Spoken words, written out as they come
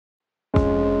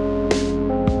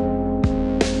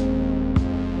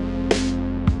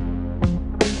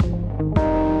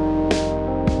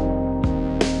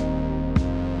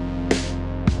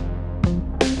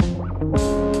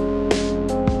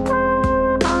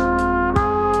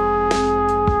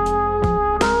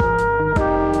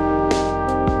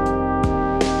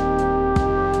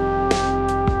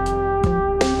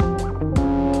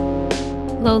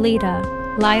Lolita,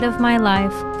 light of my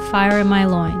life, fire in my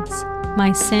loins,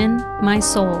 my sin, my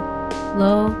soul,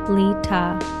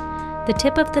 Lolita. The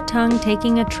tip of the tongue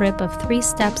taking a trip of 3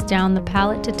 steps down the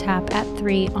palate to tap at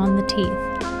 3 on the teeth.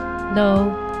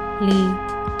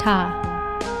 Lolita.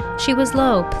 She was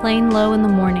low, plain low in the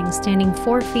morning, standing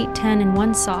 4 feet 10 in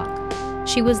one sock.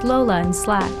 She was Lola in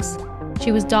slacks.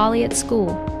 She was Dolly at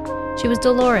school. She was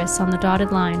Dolores on the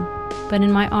dotted line. But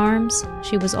in my arms,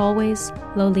 she was always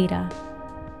Lolita.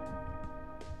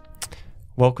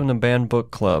 Welcome to Banned Book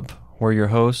Club. We're your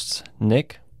hosts,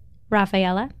 Nick,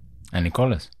 Rafaela, and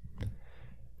Nicholas.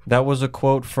 That was a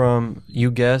quote from,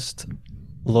 you guessed,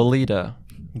 Lolita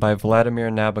by Vladimir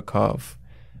Nabokov,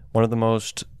 one of the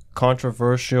most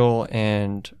controversial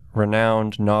and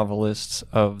renowned novelists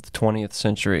of the 20th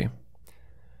century.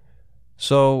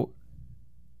 So,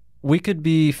 we could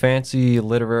be fancy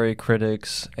literary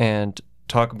critics and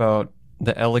talk about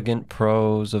the elegant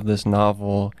prose of this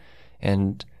novel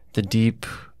and the deep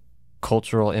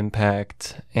cultural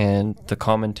impact and the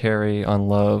commentary on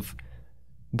love,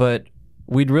 but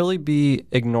we'd really be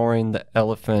ignoring the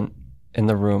elephant in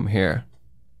the room here,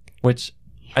 which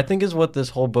I think is what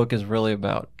this whole book is really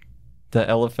about. The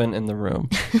elephant in the room,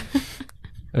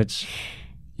 which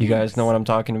you guys know what I'm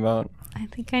talking about. I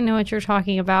think I know what you're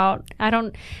talking about.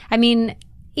 Even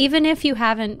if you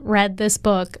haven't read this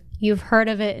book, you've heard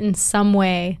of it in some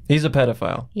way. He's a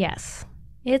pedophile. Yes.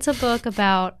 It's a book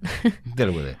about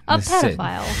Deal with it. a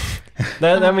pedophile.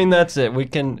 That's it. We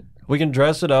can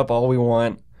dress it up all we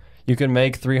want. You can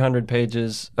make 300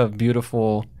 pages of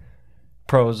beautiful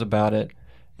prose about it.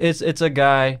 It's a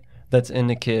guy that's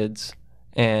into kids,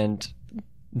 and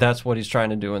that's what he's trying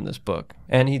to do in this book.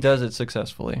 And he does it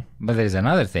successfully. But there is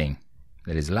another thing.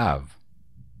 There is love.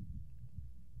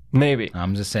 Maybe.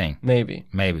 I'm just saying. Maybe.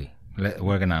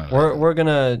 We're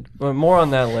gonna more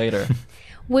on that later.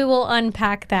 We will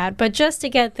unpack that. But just to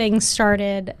get things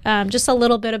started, just a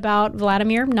little bit about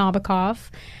Vladimir Nabokov.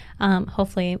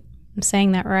 Hopefully I'm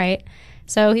saying that right.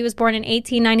 So he was born in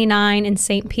 1899 in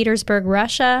St. Petersburg,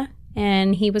 Russia,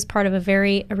 and he was part of a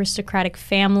very aristocratic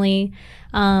family.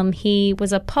 He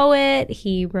was a poet.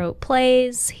 He wrote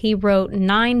plays. He wrote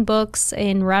 9 books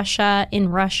in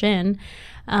Russian,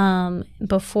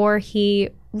 before he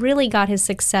really got his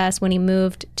success when he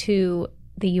moved to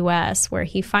the U.S., where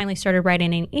he finally started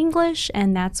writing in English,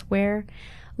 and that's where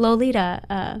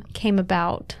Lolita came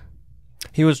about.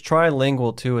 He was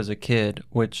trilingual, too, as a kid,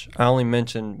 which I only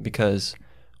mention because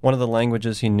one of the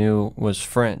languages he knew was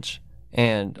French.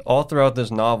 And all throughout this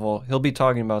novel, he'll be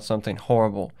talking about something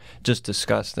horrible, just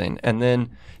disgusting. And then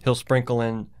he'll sprinkle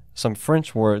in some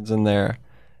French words in there,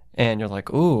 and you're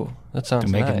like, ooh, that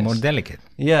sounds nice. To make it more delicate.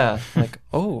 Yeah, like,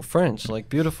 oh, French, like,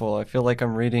 beautiful. I feel like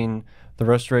I'm reading the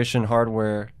Restoration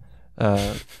Hardware,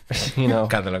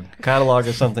 catalog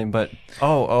or something. But,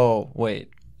 wait.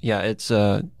 Yeah, it's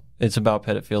about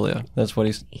pedophilia. That's what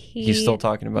he's still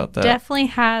talking about that. Definitely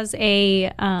has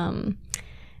a...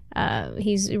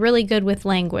 he's really good with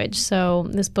language, so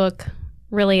this book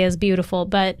really is beautiful.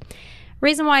 But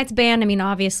reason why it's banned,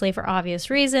 obviously for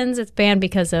obvious reasons, it's banned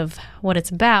because of what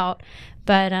it's about.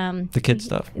 But the kid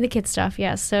stuff. The kid stuff,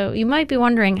 yes. So you might be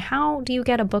wondering, how do you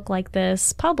get a book like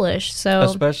this published? So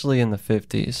especially in the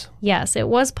 50s. Yes, it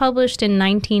was published in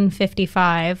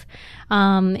 1955.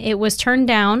 It was turned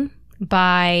down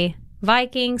by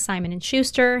Viking, Simon &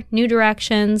 Schuster, New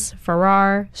Directions,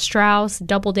 Farrar, Straus,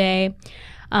 Doubleday.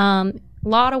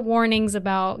 Lot of warnings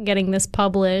about getting this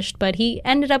published, but he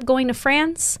ended up going to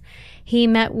France. He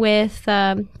met with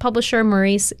publisher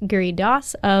Maurice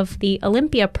Geridas of the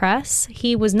Olympia Press.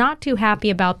 He was not too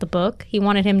happy about the book. He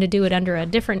wanted him to do it under a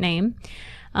different name.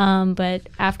 But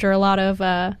after a lot of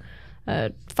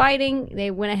fighting, they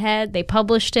went ahead, they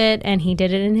published it, and he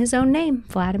did it in his own name,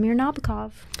 Vladimir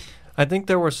Nabokov. I think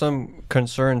there were some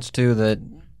concerns, too, that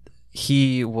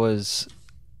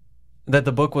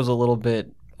the book was a little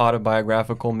bit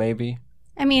autobiographical, maybe.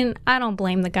 I don't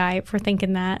blame the guy for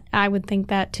thinking that. I would think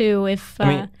that too.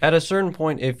 At a certain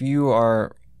point, if you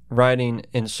are writing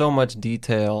in so much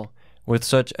detail with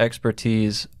such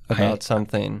expertise about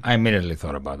something... I immediately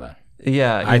thought about that.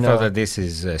 Yeah, I thought that this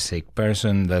is a sick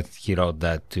person, that he wrote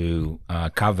that to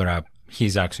cover up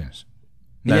his actions.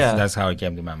 That's how it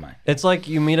came to my mind. It's like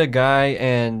you meet a guy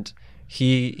and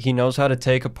he knows how to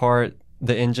take apart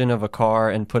the engine of a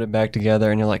car and put it back together,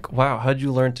 and you're like, wow, how'd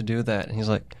you learn to do that? And he's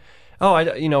like,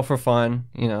 for fun,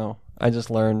 I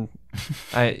just learned.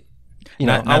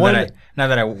 Not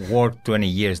that I worked 20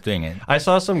 years doing it. I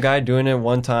saw some guy doing it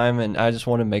one time, and I just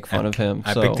want to make fun of him.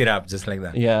 I picked it up just like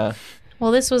that. Yeah. Well,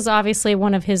 this was obviously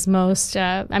one of his most,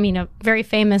 a very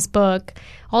famous book.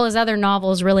 All his other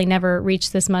novels really never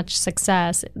reached this much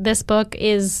success. This book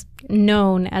is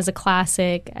known as a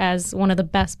classic, as one of the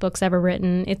best books ever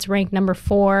written. It's ranked number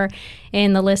 4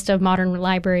 in the list of Modern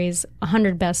Library's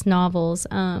 100 best novels.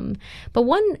 But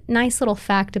one nice little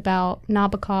fact about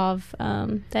Nabokov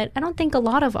that I don't think a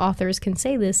lot of authors can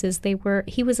say this is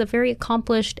he was a very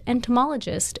accomplished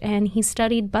entomologist, and he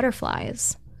studied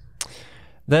butterflies.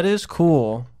 That is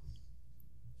cool.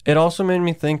 It also made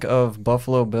me think of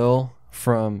Buffalo Bill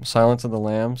from Silence of the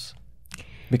Lambs,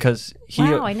 because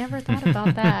wow, I never thought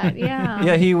about that. Yeah.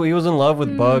 Yeah, he was in love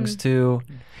with bugs too.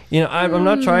 I'm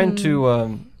not trying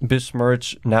to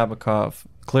besmirch Nabokov.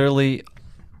 Clearly,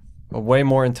 a way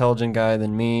more intelligent guy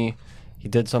than me. He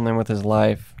did something with his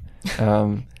life.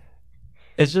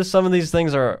 It's just some of these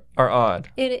things are odd.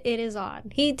 It is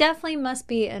odd. He definitely must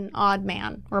be an odd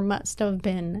man, or must have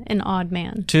been an odd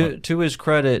man. To his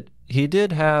credit, he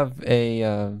did have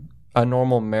a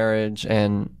normal marriage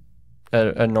and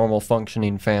a normal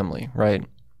functioning family, right?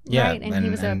 Yeah, right, and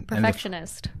he was a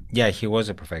perfectionist. He was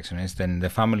a perfectionist, and the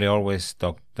family always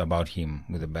talked about him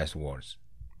with the best words.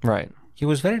 Right. He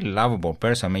was a very lovable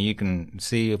person. I mean, you can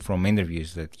see from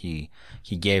interviews that he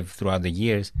gave throughout the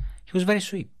years, he was very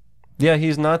sweet. Yeah,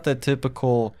 he's not the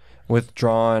typical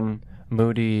withdrawn,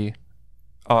 moody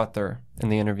author in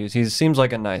the interviews. He seems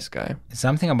like a nice guy.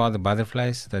 Something about the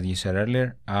butterflies that you said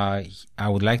earlier, I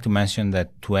would like to mention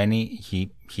that 20,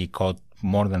 he caught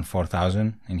more than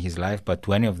 4,000 in his life, but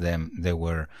 20 of them, they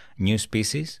were new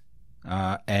species.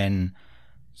 And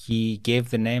he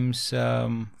gave the names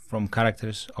from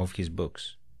characters of his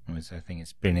books, which I think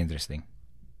is pretty interesting.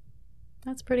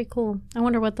 That's pretty cool. I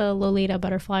wonder what the Lolita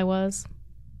butterfly was.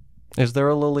 Is there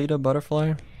a Lolita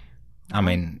butterfly? I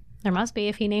mean, there must be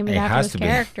if he named it after his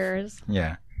characters.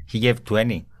 Yeah. He gave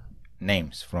 20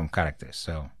 names from characters,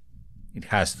 so it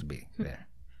has to be there.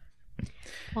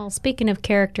 Well, speaking of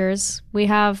characters, we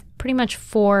have pretty much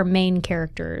 4 main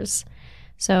characters.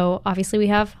 So obviously we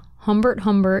have Humbert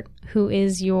Humbert, who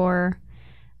is your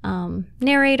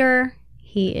narrator.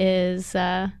 He is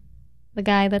the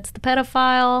guy that's the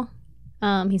pedophile.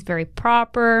 He's very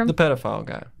proper. The pedophile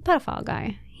guy. Pedophile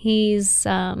guy. He's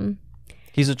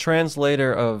a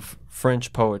translator of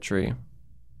French poetry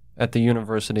at the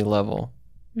university level.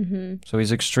 Mm-hmm. So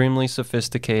he's extremely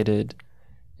sophisticated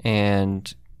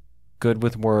and good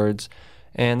with words.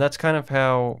 And that's kind of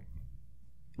how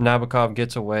Nabokov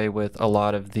gets away with a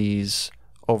lot of these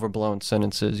overblown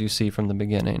sentences you see from the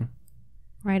beginning.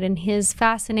 Right, and his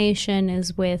fascination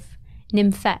is with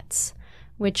nymphets,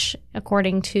 which,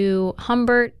 according to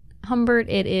Humbert,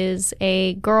 it is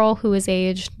a girl who is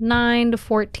aged 9 to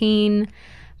 14,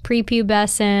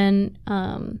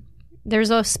 prepubescent.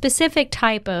 There's a specific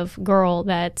type of girl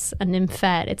that's a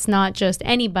nymphette. It's not just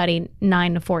anybody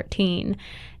 9 to 14.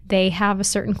 They have a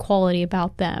certain quality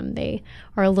about them. They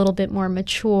are a little bit more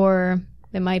mature.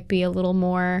 They might be a little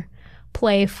more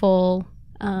playful.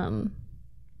 But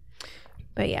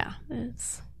yeah,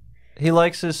 he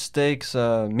likes his steaks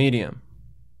medium,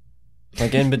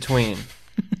 like in between.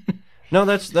 No,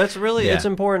 that's really, it's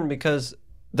important, because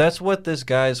that's what this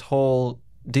guy's whole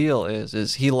deal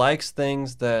is he likes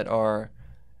things that are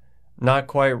not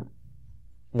quite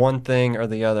one thing or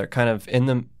the other, kind of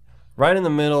right in the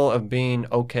middle of being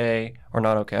okay or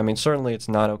not okay. I mean, certainly it's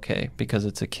not okay because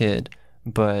it's a kid,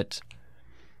 but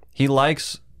he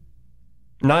likes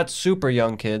not super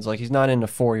young kids, like he's not into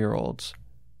 4-year-olds.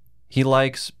 He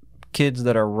likes kids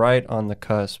that are right on the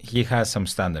cusp. He has some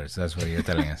standards, that's what you're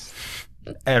telling us.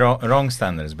 Wrong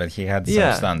standards, but he had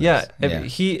some standards. Yeah.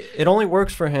 It only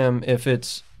works for him if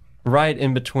it's right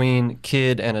in between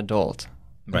kid and adult.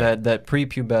 Right. That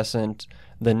prepubescent,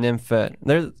 the nymphette.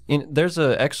 There's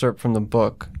an excerpt from the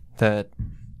book that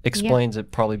explains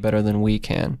it probably better than we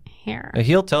can. Here.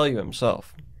 He'll tell you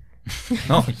himself.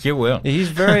 Oh, he will. He's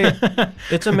very...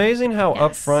 It's amazing how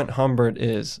upfront Humbert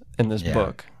is in this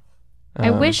book. I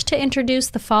wish to introduce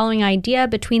the following idea.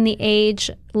 Between the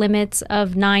age limits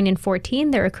of 9 and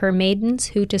 14, there occur maidens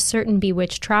who, to certain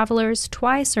bewitched travelers,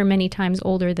 twice or many times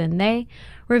older than they,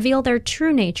 reveal their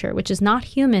true nature, which is not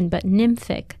human but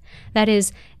nymphic, that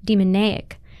is,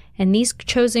 demoniac. And these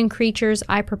chosen creatures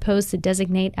I propose to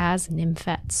designate as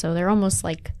nymphets. So they're almost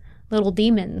like little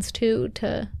demons, too,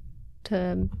 to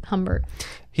Humbert.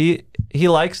 He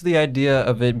likes the idea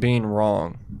of it being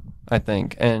wrong, I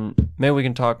think, and maybe we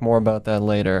can talk more about that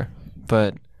later,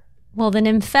 but... Well, the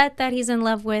nymphette that he's in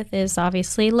love with is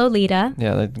obviously Lolita.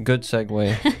 Yeah, good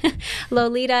segue.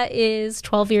 Lolita is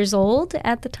 12 years old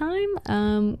at the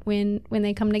time when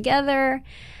they come together.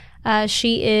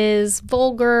 She is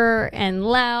vulgar and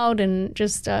loud and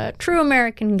just a true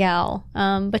American gal.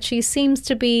 But she seems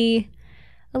to be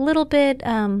a little bit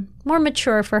more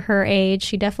mature for her age.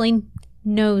 She definitely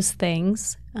knows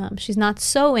things. She's not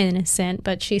so innocent,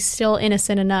 but she's still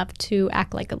innocent enough to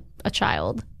act like a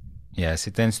child. Yes,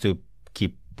 it tends to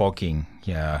keep poking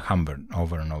Humbert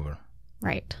over and over.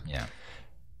 Right. Yeah.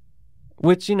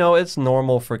 Which, it's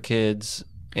normal for kids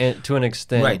to an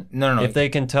extent. Right. No. If they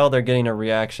can tell they're getting a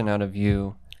reaction out of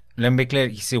you. Let me be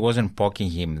clear, she wasn't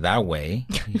poking him that way.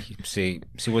 she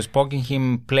was poking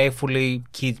him playfully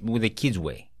with the kid's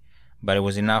way. But it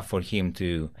was enough for him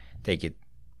to take it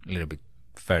a little bit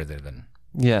further than...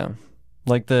 Yeah.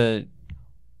 Like that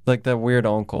weird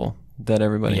uncle that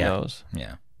everybody knows.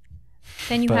 Yeah.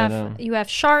 Then you have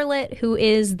Charlotte, who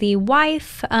is the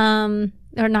wife,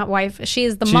 or not wife. She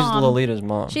is the mom. She's Lolita's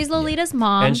mom. She's Lolita's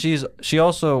mom, and she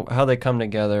also, how they come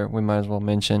together, we might as well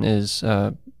mention, is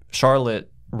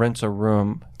Charlotte rents a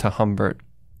room to Humbert,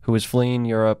 who is fleeing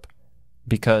Europe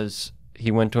because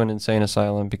he went to an insane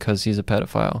asylum because he's a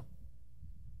pedophile.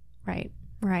 Right.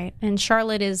 And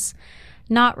Charlotte is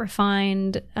not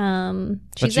refined. She's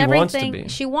but she everything wants to be.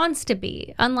 She wants to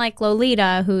be. Unlike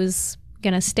Lolita, who's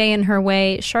going to stay in her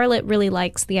way, Charlotte really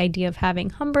likes the idea of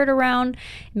having Humbert around.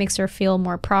 It makes her feel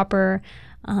more proper.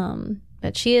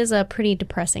 But she is a pretty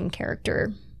depressing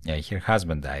character. Yeah, her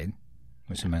husband died.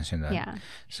 We should mention that. Yeah,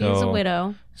 she's a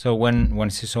widow. So when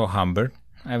she saw Humbert,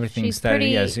 everything She's started.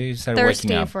 pretty Yeah, she started thirsty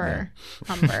waking up. for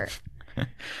Humbert.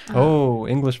 Oh,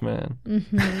 Englishman.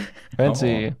 Mm-hmm.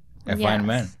 Fancy. A fine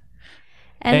man.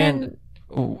 And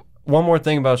then one more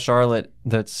thing about Charlotte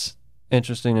that's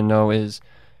interesting to know is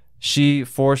she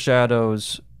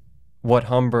foreshadows what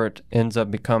Humbert ends up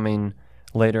becoming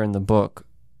later in the book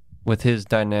with his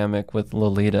dynamic with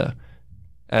Lolita,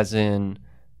 as in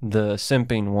the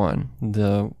simping one,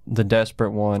 the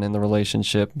desperate one in the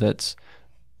relationship that's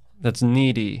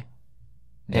needy.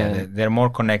 Yeah, they're more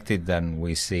connected than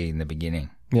we see in the beginning.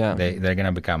 Yeah. They're going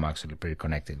to become actually pretty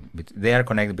connected. They are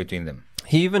connected between them.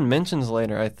 He even mentions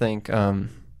later, I think,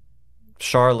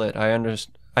 Charlotte,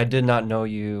 I did not know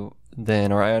you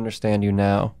then, or I understand you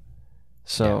now.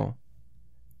 So,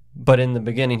 but in the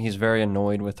beginning, he's very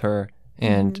annoyed with her,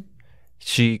 and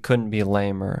she couldn't be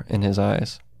lamer in his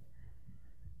eyes.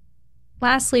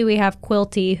 Lastly, we have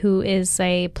Quilty, who is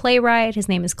a playwright. His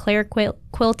name is Claire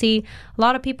Quilty. A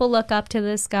lot of people look up to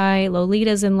this guy.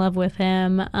 Lolita's in love with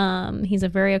him. He's a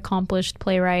very accomplished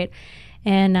playwright.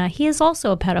 And he is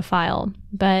also a pedophile.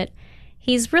 But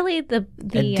he's really a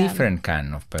different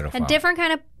kind of pedophile. A different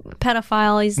kind of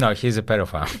pedophile. He's a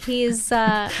pedophile. He's...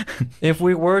 if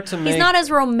we were to make... He's not as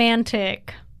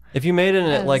romantic. If you made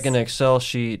an Excel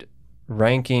sheet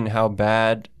ranking how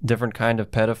bad different kind of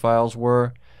pedophiles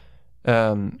were...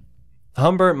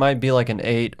 Humbert might be like an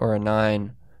 8 or a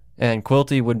 9, and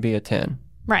Quilty would be a 10.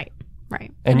 Right.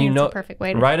 And that's a perfect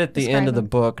way to right at the end of the him.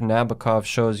 book, Nabokov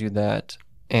shows you that,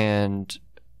 and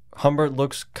Humbert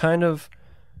looks kind of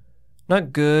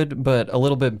not good, but a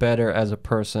little bit better as a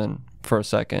person for a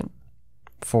second,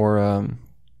 for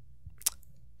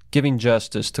giving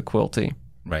justice to Quilty.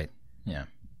 Right. Yeah.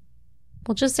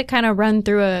 Well, just to kind of run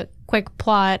through a quick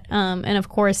plot, and of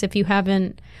course, if you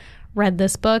haven't read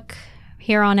this book,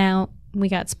 here on out, we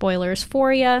got spoilers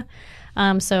for you.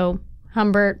 So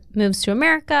Humbert moves to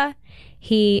America.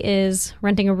 He is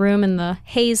renting a room in the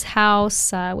Haze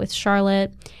house with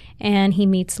Charlotte, and he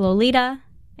meets Lolita,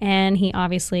 and he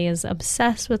obviously is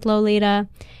obsessed with Lolita.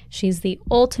 She's the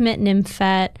ultimate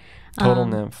nymphette. Total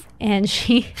nymph. And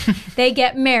they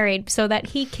get married so that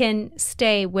he can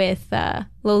stay with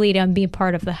Lolita and be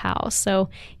part of the house.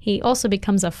 So he also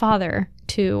becomes a father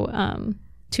to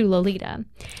Lolita.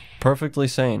 Perfectly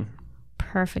sane.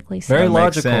 That Very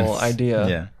logical idea.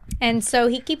 Yeah. And so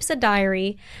he keeps a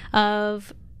diary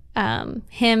of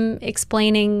him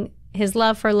explaining his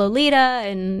love for Lolita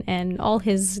and all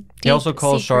his deep He also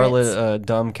calls secrets. Charlotte a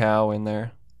dumb cow in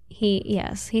there.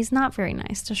 He's not very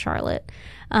nice to Charlotte.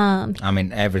 I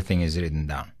mean, everything is written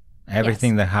down.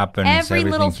 Everything that happens, Every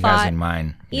everything little he has thought, in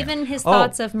mind. Even his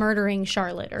thoughts of murdering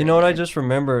Charlotte. You know what I just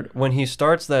remembered? When he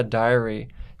starts that diary,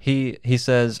 he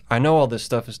says, I know all this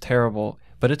stuff is terrible,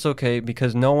 but it's okay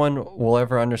because no one will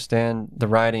ever understand the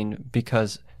writing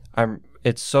because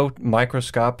it's so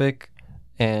microscopic.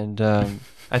 And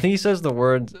I think he says the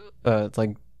word it's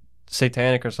like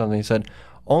satanic or something. He said,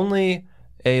 only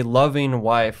a loving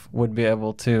wife would be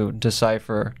able to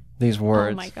decipher these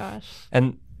words. Oh my gosh.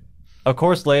 And of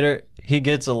course later he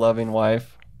gets a loving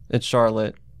wife. It's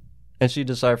Charlotte. And she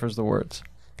deciphers the words.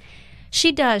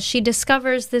 She does. She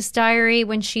discovers this diary.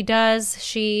 When she does,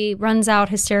 she runs out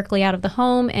hysterically out of the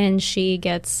home, and she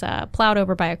gets plowed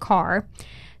over by a car.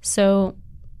 So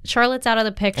Charlotte's out of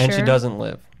the picture. And she doesn't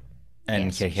live.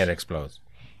 And her head explodes.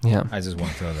 Yeah. I just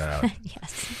want to throw that out.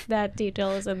 Yes, that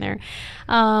detail is in there.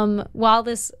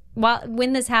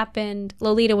 When this happened,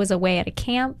 Lolita was away at a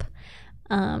camp,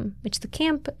 which the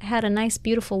camp had a nice,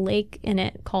 beautiful lake in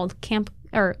it called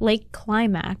Lake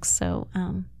Climax. So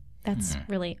that's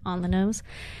really on the nose.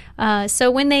 So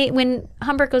when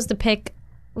Humbert goes to pick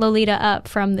Lolita up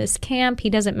from this camp, he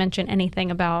doesn't mention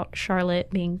anything about Charlotte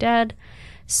being dead.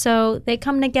 So they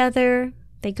come together.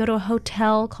 They go to a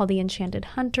hotel called the Enchanted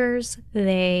Hunters.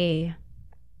 They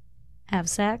have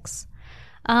sex.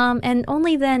 And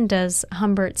only then does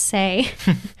Humbert say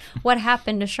what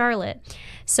happened to Charlotte.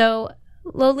 So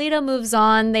Lolita moves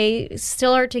on. They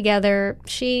still are together.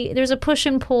 There's a push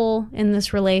and pull in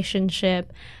this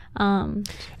relationship.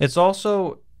 It's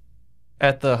also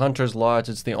at the Hunter's Lodge.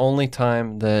 It's the only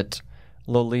time that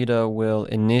Lolita will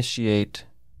initiate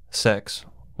sex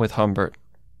with Humbert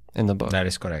in the book. That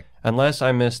is correct. Unless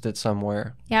I missed it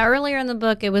somewhere. Yeah, earlier in the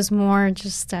book, it was more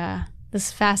just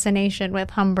this fascination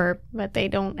with Humbert, but they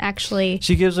don't actually.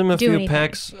 She gives him a few anything.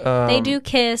 pecks. They do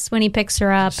kiss when he picks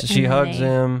her up. She hugs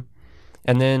him,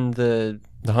 and then the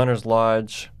Hunter's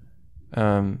Lodge.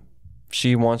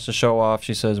 She wants to show off.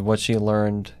 She says what she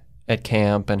learned at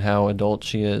camp and how adult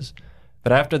she is,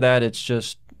 but after that, it's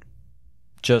just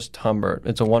Humbert.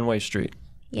 It's a one-way street.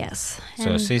 Yes.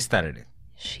 So she started it.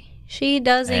 She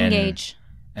does engage.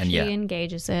 And she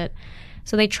engages it.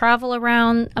 So they travel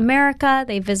around America.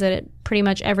 They visit pretty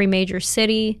much every major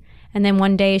city. And then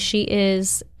one day she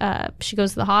goes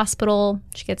to the hospital.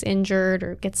 She gets injured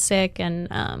or gets sick,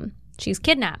 and she's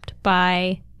kidnapped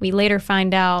by, we later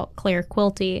find out, Claire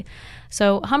Quilty.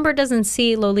 So Humbert doesn't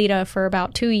see Lolita for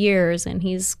about 2 years, and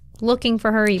he's looking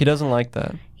for her. He doesn't like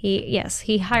that.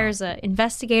 He hires an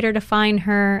investigator to find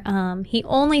her. He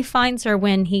only finds her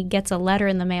when he gets a letter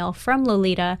in the mail from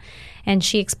Lolita, and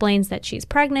she explains that she's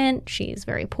pregnant, she's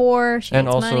very poor, she and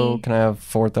needs also, money. can I have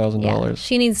 $4,000? Yeah,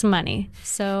 she needs money.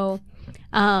 So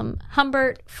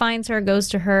Humbert finds her, goes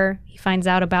to her. He finds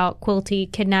out about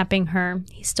Quilty kidnapping her.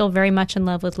 He's still very much in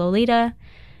love with Lolita.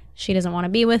 She doesn't want to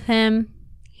be with him.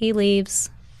 He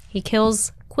leaves. He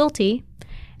kills Quilty,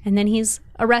 and then he's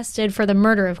arrested for the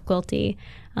murder of Quilty.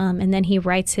 And then he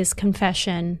writes his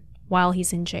confession while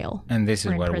he's in jail. And this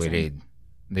is in what prison. we read.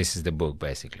 This is the book,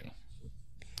 basically.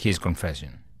 His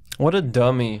confession. What a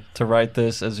dummy to write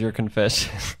this as your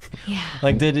confession. Yeah.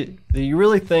 Like, did you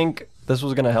really think this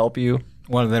was going to help you?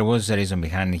 Well, there was a reason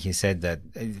behind it. He said that,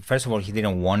 first of all, he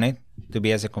didn't want it to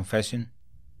be as a confession.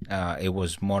 It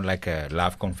was more like a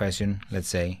love confession, let's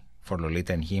say, for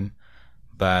Lolita and him.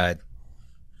 But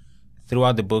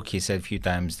throughout the book, he said a few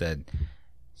times that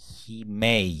he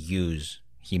may use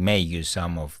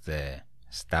some of the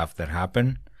stuff that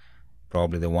happened,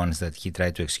 probably the ones that he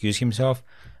tried to excuse himself.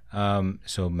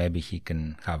 So maybe he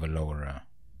can have a lower,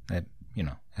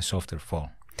 a softer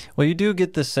fall. Well, you do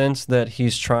get the sense that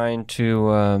he's trying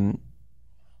to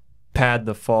pad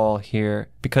the fall here,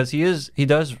 because he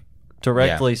does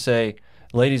directly say,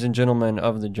 "Ladies and gentlemen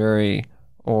of the jury,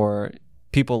 or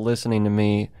people listening to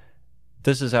me,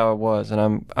 this is how it was,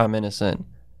 and I'm innocent."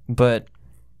 But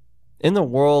in the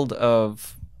world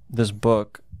of this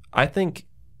book, I think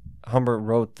Humbert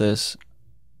wrote this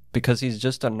because he's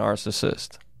just a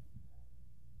narcissist.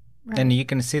 Right. And you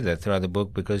can see that throughout the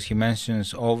book, because he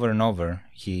mentions over and over,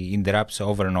 he interrupts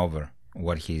over and over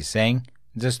what he's saying,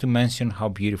 just to mention how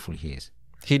beautiful he is.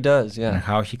 He does, yeah. And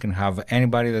how he can have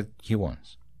anybody that he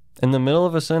wants. In the middle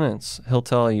of a sentence, he'll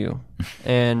tell you.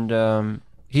 And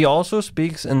he also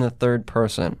speaks in the third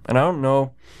person. And I don't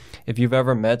know if you've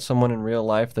ever met someone in real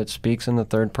life that speaks in the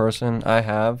third person. I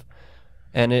have.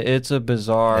 And it's a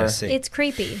bizarre... It's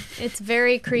creepy. It's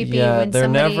very creepy. Yeah, when they're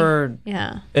somebody, never...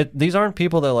 Yeah. These aren't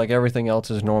people that, like, everything else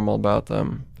is normal about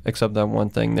them, except that one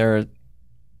thing.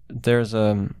 There's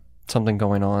something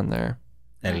going on there.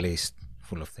 At least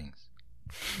full of things.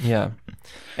 Yeah.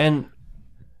 And,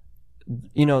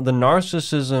 the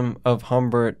narcissism of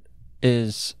Humbert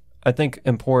is, I think,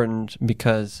 important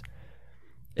because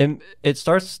it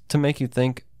starts to make you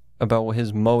think about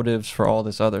his motives for all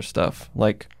this other stuff.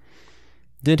 Like,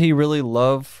 did he really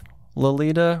love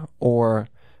Lolita, or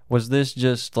was this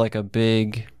just like a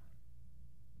big,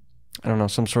 I don't know,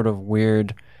 some sort of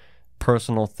weird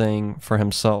personal thing for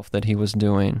himself that he was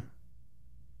doing?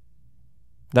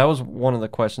 That was one of the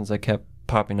questions that kept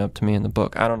popping up to me in the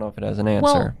book. I don't know if it has an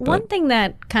answer. Well, one thing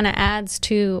that kind of adds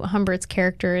to Humbert's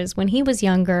character is when he was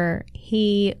younger,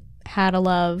 he had a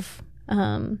love.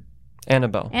 And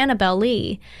Annabelle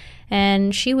Lee.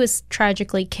 And she was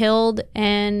tragically killed,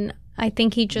 and I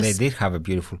think he just... They did have a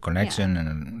beautiful connection,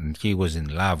 and he was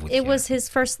in love with her. It was his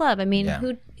first love. I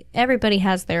mean, everybody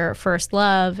has their first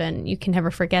love, and you can never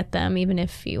forget them, even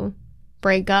if you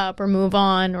break up or move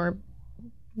on or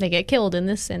they get killed in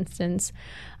this instance.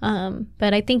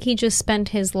 But I think he just spent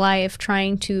his life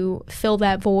trying to fill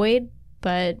that void,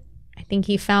 but I think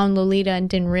he found Lolita and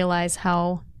didn't realize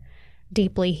how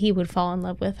deeply he would fall in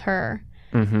love with her.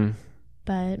 Mm-hmm.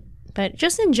 But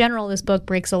just in general, this book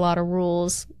breaks a lot of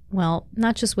rules. Well,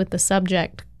 not just with the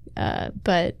subject,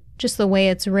 but just the way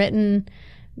it's written,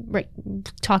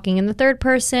 talking in the third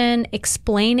person,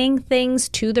 explaining things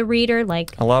to the reader,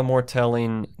 like a lot more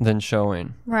telling than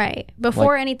showing. Right.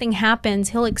 Before anything happens,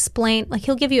 he'll explain, like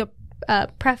he'll give you a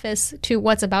preface to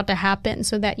what's about to happen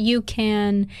so that you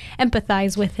can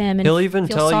empathize with him and he'll even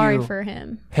feel tell sorry you, for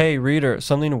him. Hey, reader,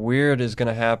 something weird is going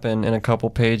to happen in a couple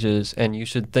pages, and you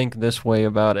should think this way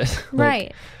about it.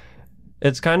 Right.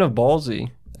 It's kind of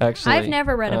ballsy, actually. I've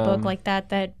never read a book like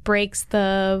that breaks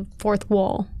the fourth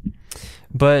wall.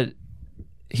 But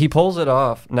he pulls it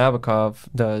off, Nabokov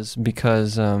does,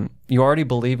 because you already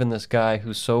believe in this guy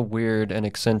who's so weird and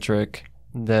eccentric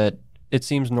that it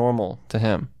seems normal to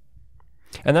him.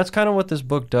 And that's kind of what this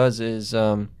book does is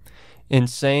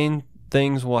insane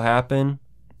things will happen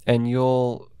and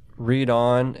you'll read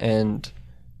on and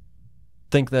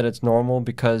think that it's normal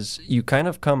because you kind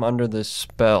of come under this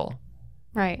spell.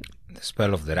 Right. The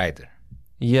spell of the writer.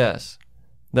 Yes.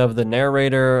 Of the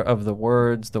narrator, of the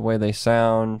words, the way they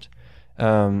sound.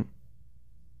 Probably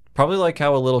like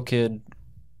how a little kid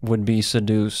would be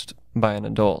seduced by an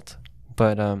adult.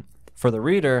 But for the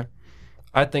reader,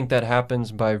 I think that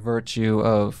happens by virtue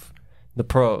of the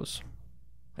prose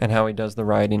and how he does the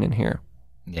writing in here.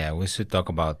 Yeah, we should talk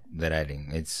about the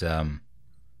writing. It's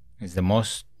the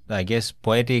most, I guess,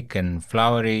 poetic and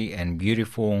flowery and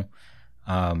beautiful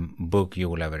book you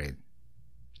will ever read.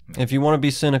 If you want to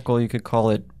be cynical, you could call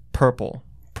it purple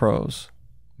prose.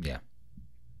 Yeah.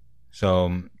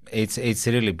 So it's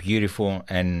really beautiful,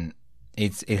 and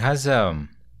it has a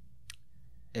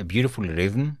beautiful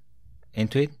rhythm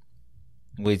into it,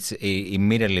 which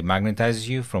immediately magnetizes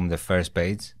you from the first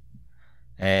page.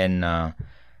 And I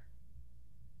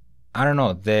don't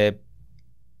know,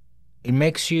 it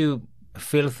makes you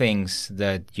feel things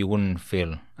that you wouldn't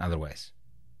feel otherwise.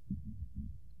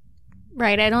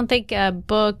 Right. I don't think a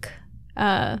book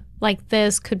like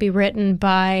this could be written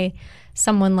by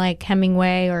someone like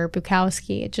Hemingway or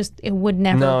Bukowski. It would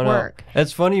never work. No.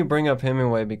 It's funny you bring up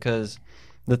Hemingway because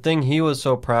the thing he was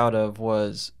so proud of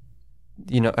was,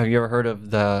 have you ever heard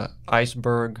of the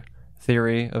iceberg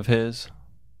theory of his?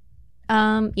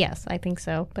 Yes, I think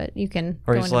so, but you can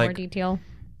go into more detail.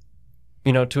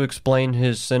 To explain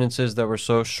his sentences that were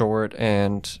so short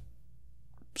and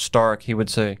stark, he would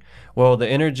say, well, the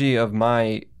energy of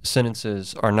my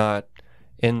sentences are not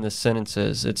in the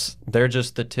sentences. They're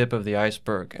just the tip of the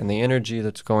iceberg, and the energy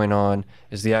that's going on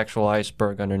is the actual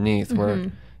iceberg underneath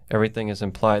where everything is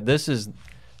implied. This is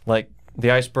like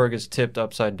the iceberg is tipped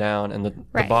upside down and the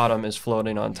bottom is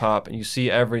floating on top, and you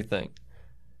see everything.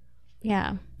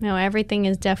 Yeah. No, everything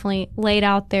is definitely laid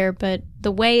out there, but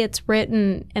the way it's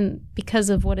written and because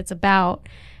of what it's about,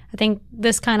 I think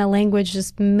this kind of language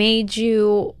just made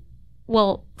you,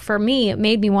 well, for me, it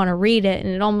made me want to read it,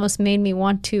 and it almost made me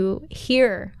want to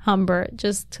hear Humbert,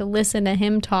 just to listen to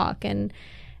him talk, and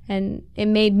it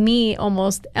made me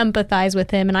almost empathize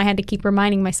with him, and I had to keep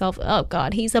reminding myself, oh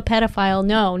God, he's a pedophile.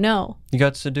 No. You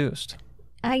got seduced.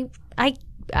 I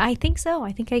think so.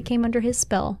 I think I came under his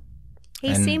spell.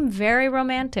 He seemed very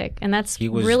romantic, and that's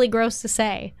really gross to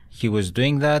say. He was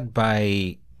doing that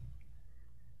by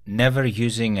never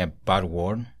using a bad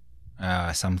word,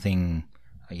 something,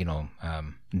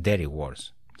 dirty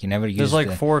words. He never used. There's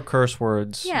like 4 curse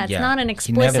words. Yeah, it's not an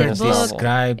explicit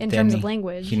book in terms of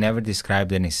language. He never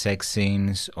described any sex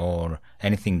scenes or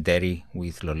anything dirty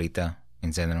with Lolita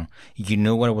in general. You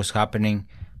knew what was happening.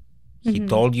 He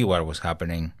told you what was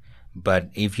happening,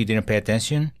 but if you didn't pay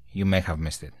attention, you may have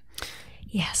missed it.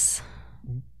 Yes.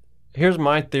 Here's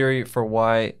my theory for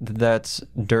why that's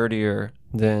dirtier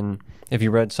than if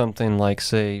you read something like,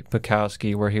 say,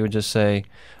 Bukowski, where he would just say,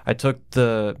 I took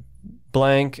the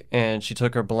blank and she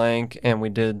took her blank and we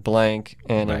did blank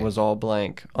and it was all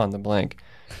blank on the blank.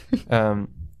 There's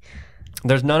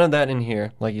none of that in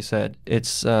here, like you said.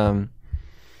 It's, I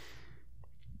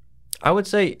would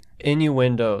say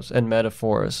innuendos and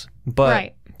metaphors,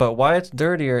 but why it's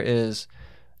dirtier is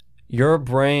your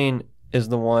brain is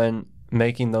the one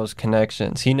making those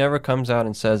connections. He never comes out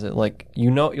and says it. Like,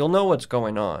 you'll know what's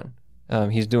going on.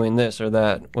 He's doing this or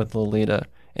that with Lolita.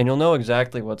 and you'll know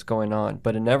exactly what's going on,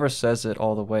 but it never says it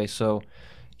all the way. So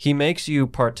he makes you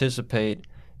participate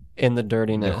in the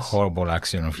dirtiness. The horrible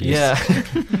action of his. Yeah.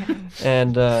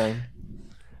 And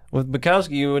with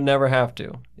Bukowski, you would never have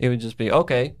to. It would just be,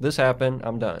 okay, this happened,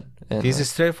 I'm done. And, He's a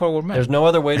straightforward man. there's no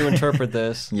other way to interpret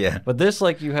this. Yeah. But this,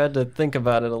 like, you had to think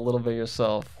about it a little bit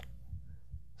yourself.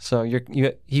 So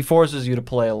he forces you to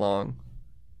play along.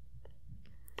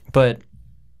 But,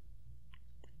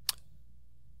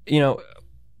 you know,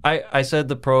 I said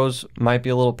the prose might be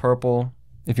a little purple,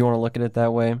 if you want to look at it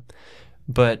that way.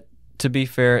 But to be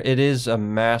fair, it is a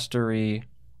mastery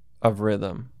of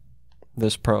rhythm,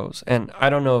 this prose. And I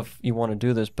don't know if you want to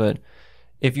do this, but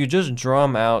if you just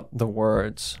drum out the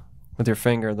words with your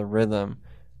finger, the rhythm,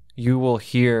 you will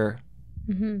hear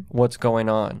what's going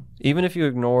on. Even if you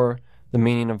ignore the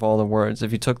meaning of all the words,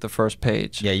 if you took the first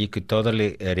page. Yeah, you could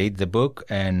totally read the book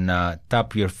and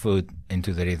tap your foot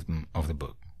into the rhythm of the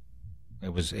book.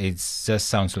 It just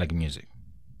sounds like music.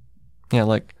 Yeah,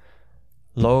 like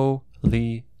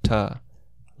Lolita,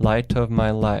 light of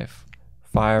my life,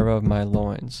 fire of my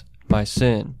loins, my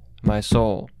sin, my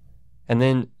soul. And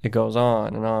then it goes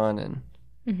on and on.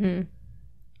 And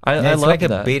I it's love like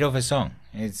that. a bit of a song.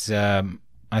 It's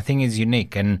I think it's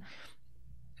unique. And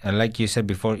like you said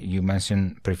before, you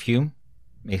mentioned Perfume.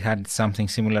 It had something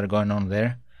similar going on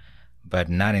there, but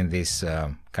not in this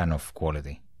kind of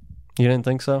quality. You didn't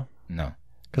think so? No.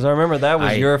 Because I remember that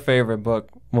was your favorite book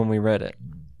when we read it.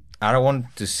 I don't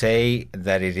want to say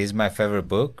that it is my favorite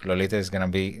book. Lolita is going to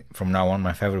be, from now on,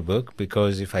 my favorite book,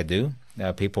 because if I do,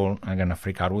 people are going to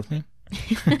freak out with me.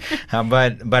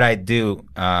 But I do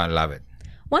love it.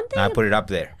 One thing I put it up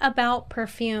there. about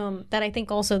Perfume that I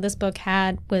think also this book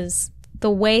had was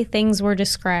the way things were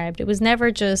described. It was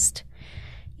never just,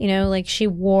 like she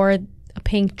wore a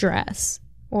pink dress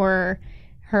or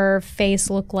her face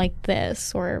looked like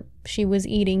this or she was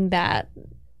eating that.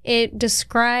 It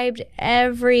described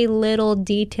every little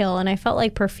detail, and I felt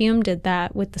like Perfume did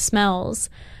that with the smells.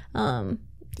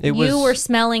 You were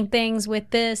smelling things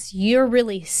with this. You're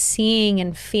really seeing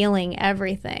and feeling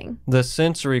everything. The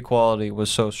sensory quality was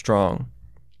so strong.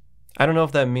 I don't know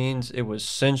if that means it was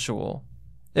sensual.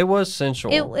 It was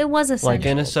sensual. It was a sensual like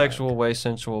in a sexual way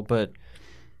sensual, but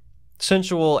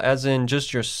sensual as in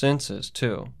just your senses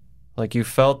too. Like you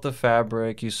felt the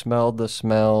fabric, you smelled the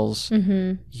smells.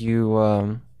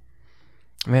 You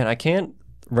man, I can't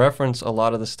reference a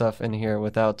lot of the stuff in here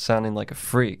without sounding like a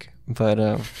freak, but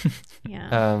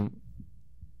yeah.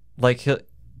 Like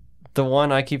the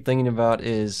one I keep thinking about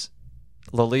is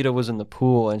Lolita was in the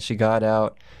pool and she got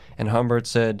out and Humbert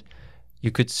said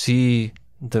you could see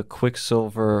the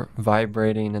quicksilver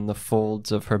vibrating in the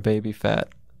folds of her baby fat.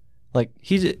 Like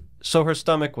so her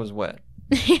stomach was wet.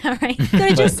 Yeah, right. Could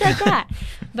have just said that.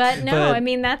 But no, I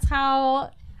mean that's how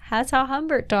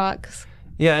Humbert talks.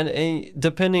 Yeah, and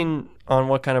depending on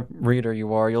what kind of reader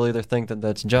you are, you'll either think that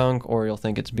that's junk or you'll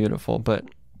think it's beautiful. But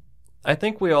I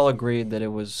think we all agreed that it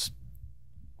was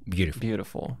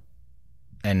beautiful.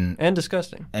 And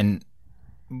disgusting. And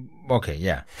okay,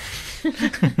 yeah.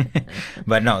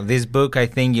 But no, this book, I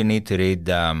think you need to read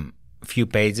a few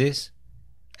pages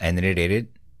and reread it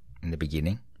in the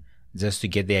beginning, just to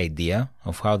get the idea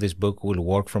of how this book will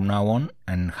work from now on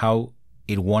and how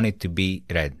it wanted to be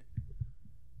read.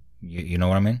 You know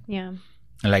what I mean? Yeah.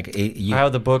 Like how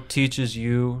the book teaches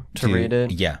you to read it.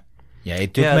 Yeah.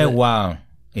 It took me a while.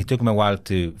 It took me a while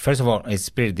to. First of all, it's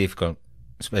pretty difficult.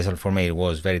 Especially for me, it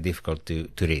was very difficult to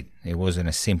read. It wasn't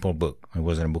a simple book. It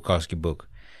wasn't a Bukowski book.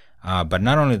 But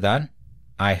not only that,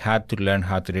 I had to learn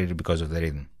how to read it because of the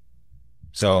rhythm.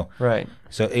 So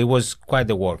it was quite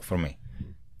the work for me.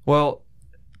 Well,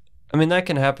 I mean that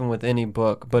can happen with any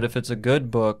book, but if it's a good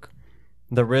book,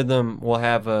 the rhythm will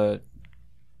have an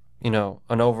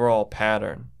overall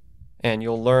pattern, and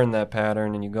you'll learn that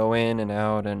pattern, and you go in and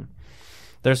out, and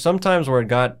there's some times where it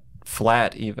got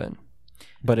flat even,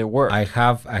 but it worked. I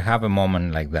have a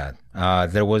moment like that.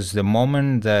 There was the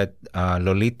moment that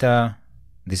Lolita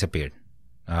disappeared.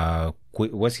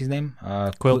 What's his name?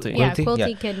 Quilty.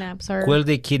 Quilty kidnaps her.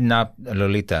 Quilty kidnapped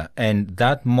Lolita, and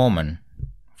that moment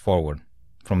forward,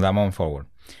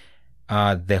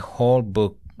 the whole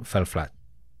book fell flat.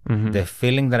 Mm-hmm. The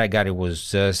feeling that I got, it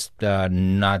was just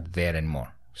not there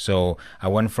anymore. So I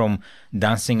went from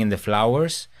dancing in the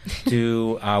flowers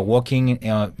to walking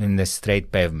in the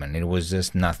straight pavement. It was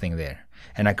just nothing there.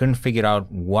 And I couldn't figure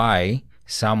out why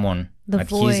someone at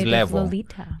his level,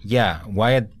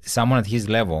 why someone at his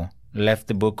level left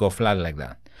the book go flat like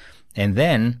that. And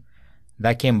then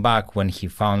that came back when he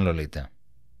found Lolita.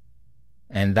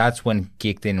 And that's when it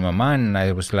kicked in my mind, and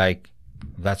I was like,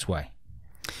 that's why.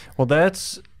 Well,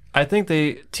 that's I think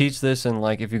they teach this in,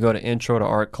 like, if you go to intro to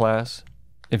art class,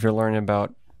 if you're learning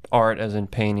about art as in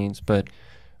paintings, but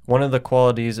one of the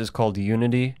qualities is called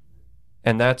unity,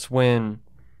 and that's when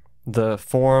the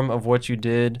form of what you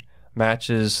did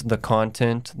matches the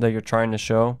content that you're trying to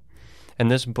show. And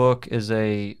this book is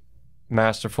a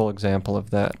masterful example of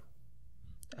that.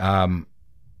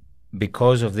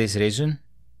 Because of this reason,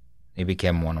 it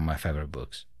became one of my favorite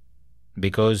books.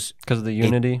 Because of the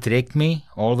unity? It tricked me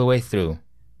all the way through,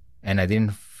 and I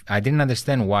didn't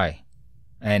understand why.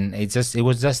 And it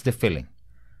was just the feeling.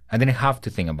 I didn't have to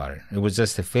think about it. It was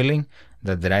just a feeling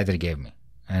that the writer gave me.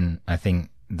 And I think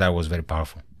that was very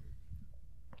powerful.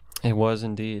 It was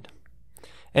indeed.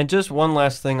 And just one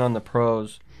last thing on the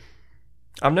prose.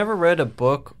 I've never read a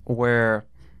book where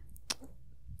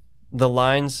the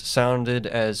lines sounded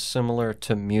as similar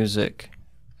to music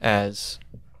as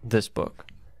this book.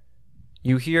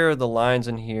 You hear the lines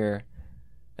in here,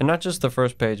 and not just the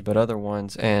first page, but other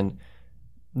ones, and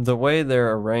the way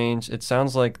they're arranged, it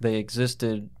sounds like they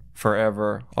existed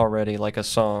forever already, like a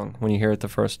song when you hear it the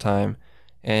first time,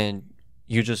 and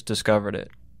you just discovered it.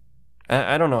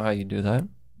 I don't know how you do that.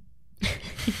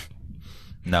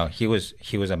 No, he was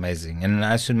amazing. And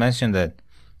I should mention that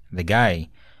the guy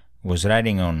was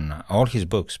writing on all his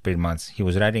books, pretty much. He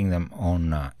was writing them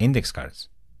on index cards.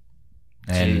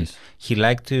 And Jeez. he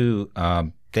liked to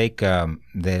take,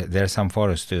 there are some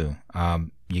photos too.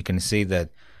 You can see that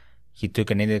he took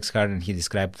an index card and he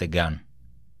described the gun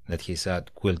that he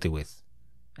sat quilty with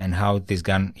and how this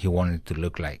gun he wanted to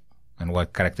look like and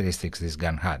what characteristics this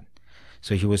gun had.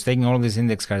 So he was taking all these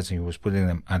index cards and he was putting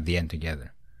them at the end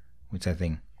together, which I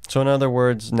think... So in other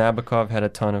words, Nabokov had a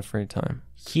ton of free time.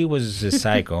 He was a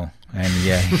psycho, and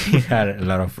yeah, he had a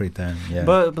lot of free time. Yeah.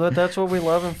 But that's what we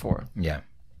love him for. Yeah.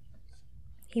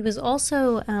 He was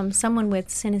also someone with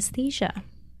synesthesia,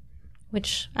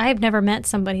 which I have never met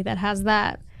somebody that has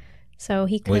that. So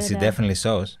he could... Which it definitely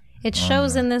shows. It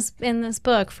shows in this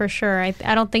book for sure. I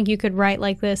don't think you could write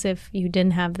like this if you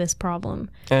didn't have this problem.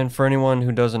 And for anyone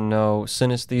who doesn't know,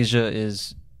 synesthesia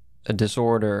is a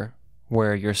disorder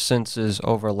where your senses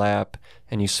overlap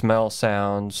and you smell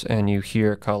sounds and you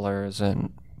hear colors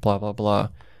and blah, blah, blah,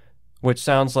 which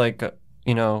sounds like,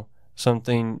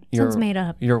 something Sounds made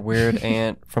up. Your weird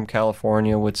aunt from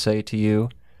California would say to you.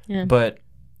 Yeah. But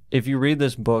if you read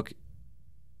this book,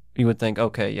 you would think,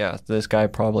 okay, yeah, this guy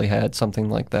probably had something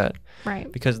like that.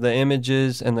 Right. Because the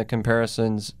images and the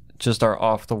comparisons just are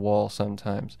off the wall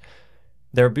sometimes.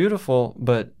 They're beautiful,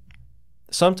 but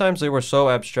sometimes they were so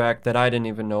abstract that I didn't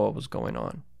even know what was going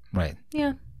on. Right.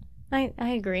 Yeah, I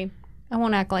agree. I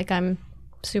won't act like I'm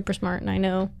super smart and I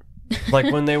know.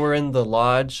 Like when they were in the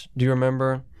lodge, do you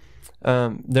remember?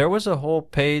 There was a whole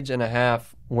page and a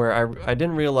half where I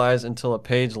didn't realize until a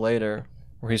page later,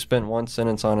 where he spent one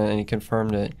sentence on it and he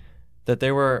confirmed it, that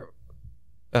they were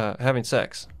having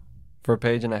sex for a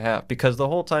page and a half. Because the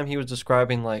whole time he was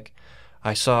describing, like,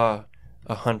 I saw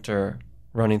a hunter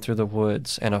running through the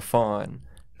woods and a fawn.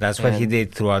 That's what he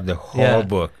did throughout the whole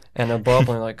book. And a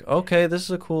bubbling, like, okay, this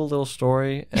is a cool little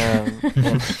story.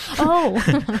 Oh.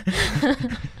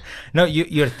 No,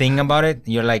 you're thinking about it.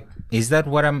 You're like, is this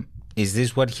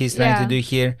what he's trying to do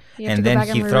here? And then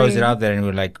he throws it out there and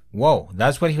we're like, whoa,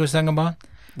 that's what he was talking about?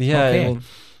 Yeah. Okay. I mean,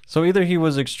 so either he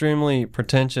was extremely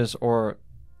pretentious or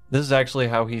this is actually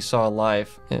how he saw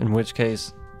life, in which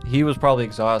case he was probably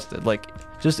exhausted. Like,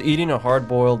 just eating a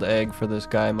hard-boiled egg for this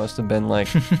guy must have been like,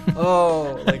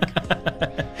 oh, like...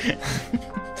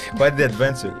 Quite the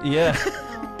adventure. Yeah.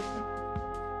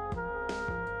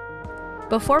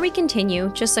 Before we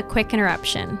continue, just a quick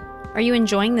interruption. Are you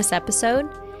enjoying this episode?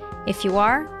 If you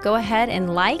are, go ahead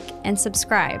and like and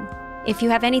subscribe. If you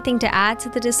have anything to add to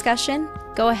the discussion,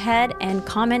 go ahead and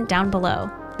comment down below.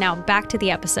 Now, back to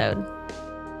the episode.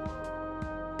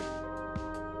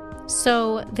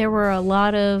 So there were a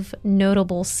lot of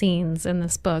notable scenes in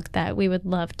this book that we would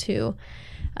love to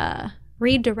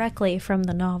read directly from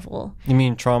the novel. You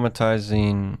mean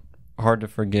traumatizing, hard to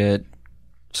forget,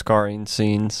 scarring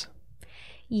scenes?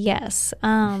 Yes.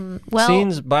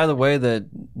 Scenes, by the way, that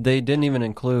they didn't even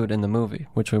include in the movie,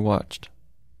 which we watched.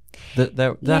 That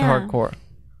hardcore.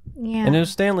 Yeah. And it was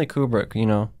Stanley Kubrick,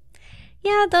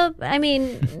 Yeah,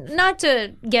 not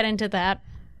to get into that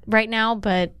right now,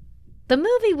 but the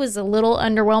movie was a little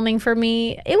underwhelming for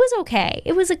me. It was okay.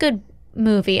 It was a good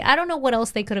movie. I don't know what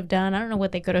else they could have done. I don't know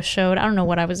what they could have showed. I don't know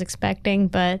what I was expecting,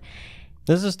 but...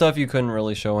 This is stuff you couldn't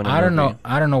really show in a movie.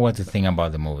 I don't know what to think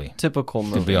about the movie. Typical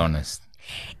movie. To be honest.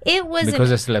 It was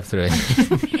because I slept through it.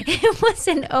 It was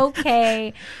an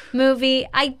okay movie.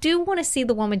 I do want to see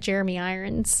the one with Jeremy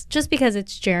Irons, just because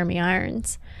it's Jeremy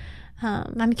Irons.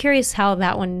 I'm curious how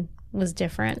that one was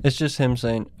different. It's just him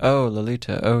saying, "Oh,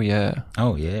 Lolita, oh yeah."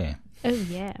 Oh, yeah. Oh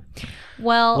yeah.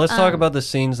 Well, Let's talk about the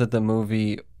scenes that the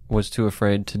movie was too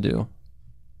afraid to do.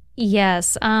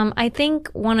 Yes, I think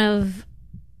one of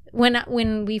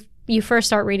when you first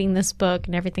start reading this book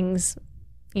and everything's,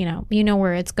 you know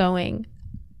where it's going.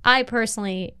 I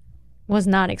personally was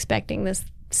not expecting this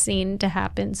scene to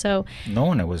happen. So No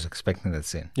one was expecting that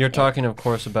scene. You're talking, of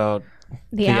course, about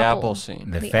the apple scene.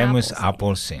 The The famous apple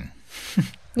apple scene.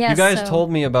 yes, You guys so-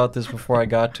 told me about this before I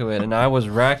got to it, and I was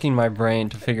racking my brain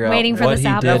to figure Waiting out for what this he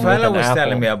apple. did with Rafaela an was apple.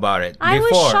 telling me about it I was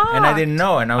before, and I didn't shocked.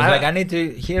 know. And I was I- like, I need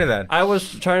to hear that. I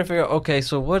was trying to figure out, okay,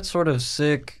 so what sort of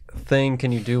sick thing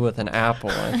can you do with an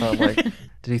apple? I thought, like,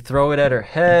 did he throw it at her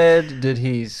head? Did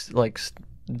he, like,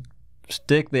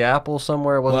 stick the apple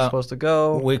somewhere it wasn't supposed to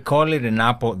go? We call it an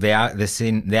apple, the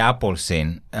apple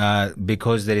scene,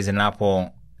 because there is an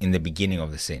apple in the beginning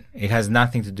of the scene. It has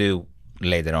nothing to do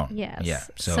later on. Yes. Yeah.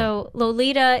 So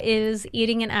Lolita is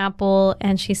eating an apple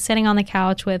and she's sitting on the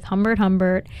couch with Humbert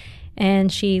Humbert,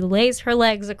 and she lays her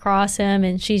legs across him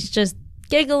and she's just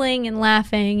giggling and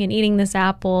laughing and eating this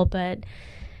apple, but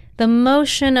the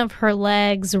motion of her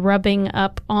legs rubbing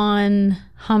up on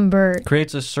Humbert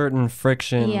Creates a certain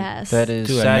friction Yes. that is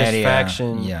To an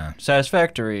area,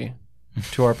 satisfactory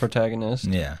to our protagonist.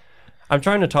 Yeah. I'm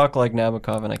trying to talk like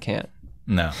Nabokov, and I can't.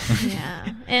 No.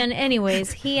 Yeah. And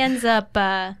anyways, he ends up,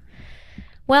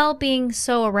 being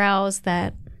so aroused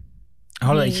that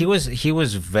Hold on. He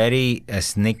was very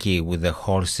sneaky with the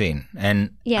whole scene, and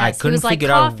I yes, he couldn't was like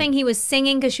figure out. coughing. He was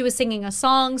singing because she was singing a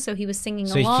song, so he was singing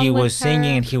So along he with was her.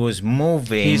 singing and he was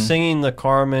moving. He's singing the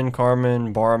Carmen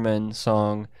Barman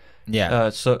song. Yeah.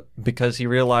 So because he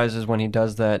realizes when he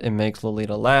does that, it makes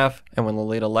Lolita laugh, and when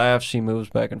Lolita laughs, she moves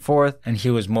back and forth. And he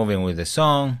was moving with the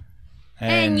song.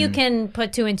 And you can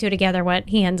put two and two together what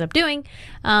he ends up doing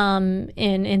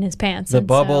in his pants. The And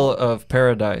bubble so- of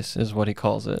paradise is what he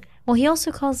calls it. well, he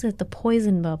also calls it the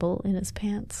poison bubble in his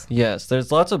pants. Yes,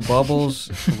 there's lots of bubbles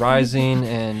rising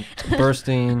and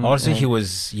bursting. Also, and he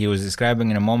was describing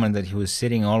in a moment that he was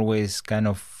sitting always kind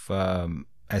of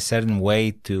a certain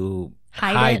way to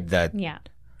hide it. that Yeah.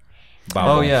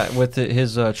 bubble. Oh yeah, with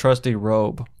his trusty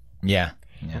robe. Yeah.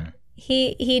 Yeah.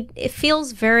 It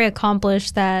feels very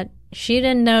accomplished that she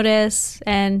didn't notice,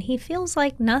 and he feels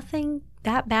like nothing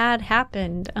that bad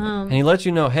happened. And he lets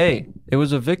you know, hey, it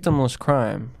was a victimless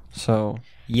crime. So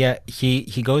Yeah,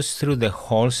 he goes through the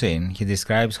whole scene. He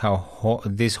describes how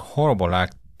this horrible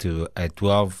act to a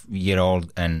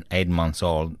 12-year-old and 8 months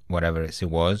old, whatever it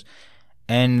was.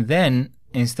 And then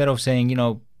instead of saying,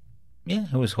 yeah,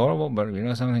 it was horrible, but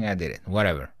something, I did it,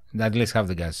 whatever. At least have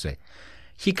the guts to say.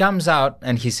 He comes out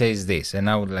and he says this, and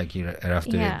I would like you to have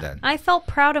to read that. I felt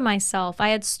proud of myself. I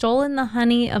had stolen the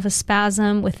honey of a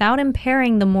spasm without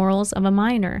impairing the morals of a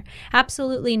minor.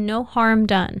 Absolutely no harm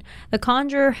done. The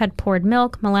conjurer had poured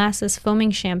milk, molasses,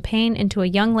 foaming champagne into a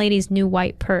young lady's new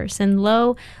white purse, and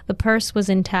lo, the purse was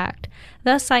intact.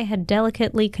 Thus I had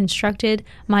delicately constructed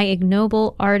my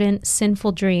ignoble, ardent,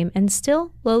 sinful dream, and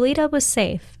still Lolita was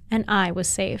safe, and I was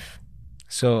safe.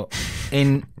 So,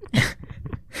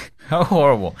 how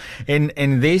horrible! In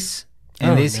this,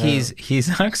 no.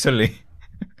 he's actually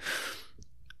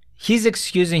he's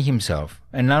excusing himself,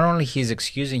 and not only he's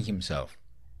excusing himself,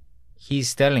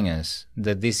 he's telling us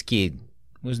that this kid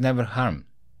was never harmed.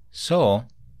 So,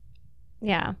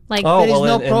 Yeah, like there is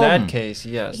no in problem. that case,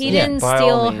 yes. he Yeah, didn't by all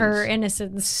steal means. her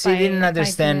innocence. she didn't by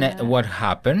understand doing that. what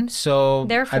happened. So,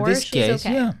 Therefore, at this she's case,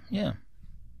 okay. yeah.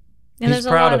 And He's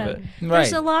proud lot of it. There's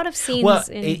Right. a lot of scenes Well,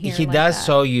 in he here like does that.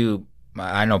 show you.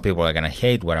 I know people are gonna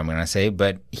hate what I'm gonna say,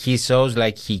 but he shows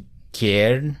like he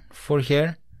cared for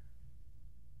her,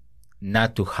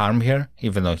 not to harm her,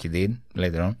 even though he did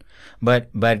later on.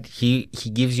 But he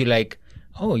gives you like,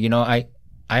 oh, I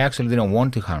actually didn't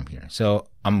want to harm her, so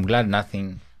I'm glad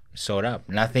nothing showed up.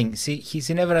 Nothing. See,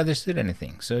 he never understood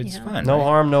anything, so it's Yeah. fine. No right?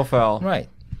 harm, no foul. Right.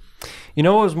 You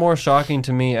know what was more shocking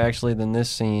to me actually than this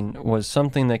scene was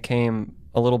something that came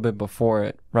a little bit before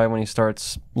it, right when he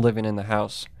starts living in the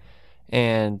house.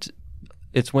 And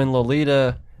it's when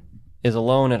Lolita is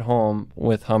alone at home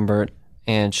with Humbert,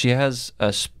 and she has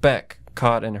a speck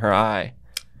caught in her eye.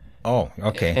 Oh,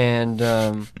 okay. And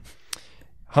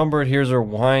Humbert hears her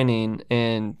whining,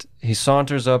 and he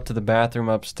saunters up to the bathroom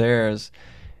upstairs,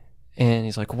 and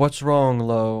he's like, "What's wrong,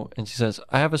 Lo?" And she says,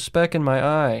 "I have a speck in my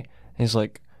eye." And he's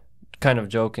like, kind of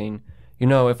joking,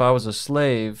 if I was a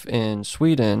slave in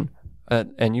Sweden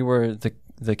and you were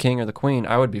the king or the queen,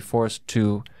 I would be forced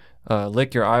to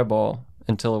lick your eyeball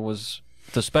until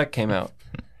the speck came out.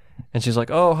 And she's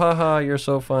like, "Oh, haha, you're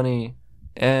so funny."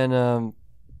 And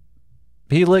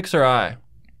he licks her eye.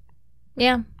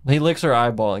 Yeah. He licks her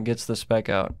eyeball and gets the speck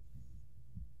out.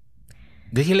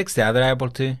 Did he lick the other eyeball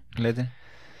too later?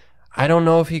 I don't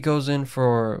know if he goes in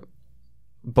for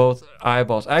both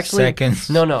eyeballs. Actually, Seconds.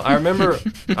 No. I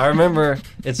remember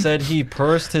it said he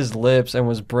pursed his lips and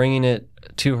was bringing it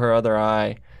to her other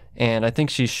eye, and I think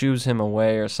she shoos him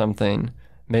away or something.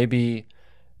 Maybe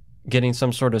getting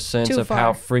some sort of sense of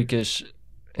how freakish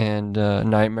and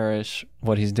nightmarish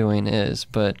what he's doing is.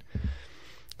 But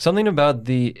something about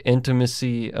the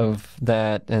intimacy of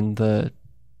that and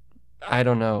I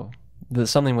don't know,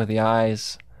 something with the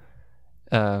eyes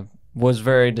was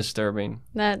very disturbing.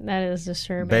 That is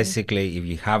disturbing. Basically, if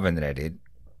you haven't read it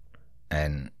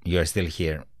and you're still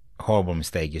here, horrible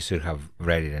mistake. You should have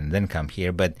read it and then come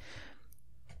here. But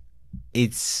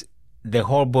the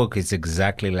whole book is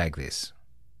exactly like this.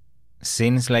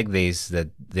 Scenes like this that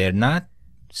they're not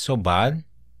so bad,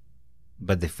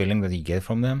 but the feeling that you get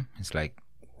from them is like,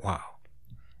 wow.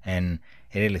 And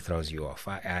it really throws you off.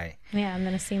 Yeah, and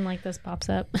then a scene like this pops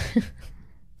up.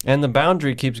 And the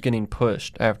boundary keeps getting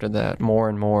pushed after that more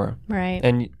and more. Right.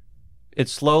 And it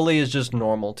slowly is just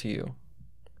normal to you.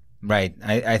 Right.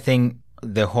 I think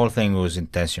the whole thing was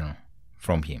intentional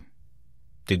from him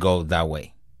to go that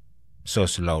way so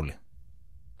slowly.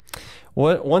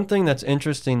 One thing that's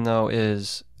interesting, though,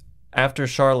 is after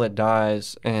Charlotte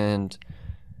dies and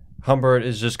Humbert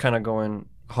is just kind of going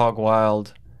hog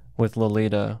wild with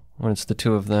Lolita when it's the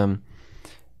two of them,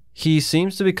 he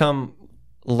seems to become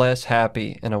less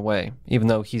happy in a way, even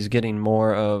though he's getting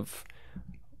more of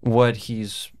what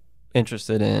he's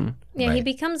interested in. Yeah, right. He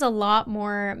becomes a lot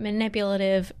more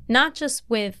manipulative, not just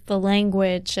with the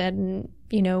language and,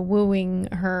 wooing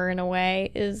her in a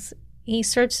way. He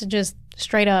starts to just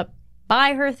straight up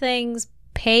buy her things,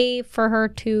 pay for her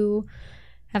to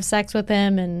have sex with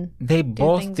him, and they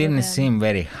both didn't seem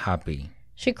very happy.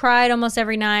 She cried almost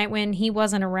every night when he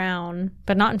wasn't around,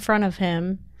 but not in front of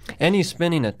him. And he's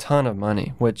spending a ton of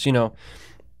money, which,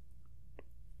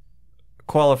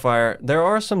 qualifier, there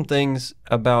are some things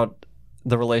about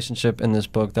the relationship in this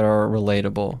book that are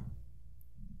relatable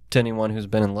to anyone who's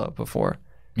been in love before.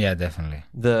 Yeah, definitely.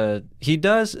 He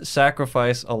does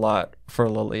sacrifice a lot for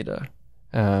Lolita.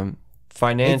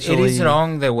 Financially, it is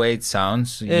wrong the way it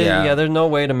sounds. Yeah, there's no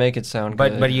way to make it sound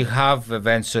good. But you have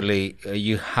eventually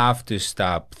you have to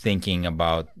stop thinking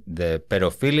about the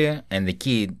pedophilia and the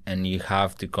kid, and you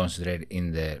have to concentrate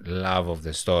in the love of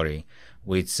the story,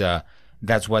 which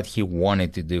that's what he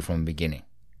wanted to do from the beginning.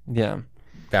 Yeah,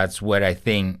 that's what I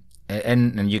think,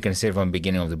 and you can say from the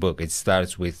beginning of the book, it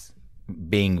starts with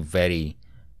being very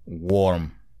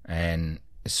warm and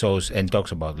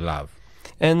talks about love.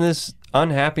 And this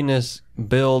unhappiness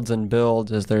builds and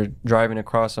builds as they're driving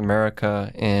across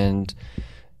America, and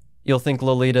you'll think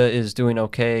Lolita is doing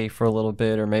okay for a little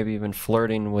bit, or maybe even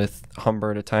flirting with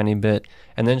Humbert a tiny bit,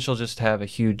 and then she'll just have a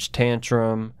huge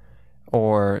tantrum,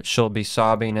 or she'll be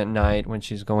sobbing at night when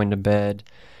she's going to bed.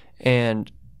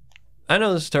 And I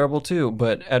know this is terrible too,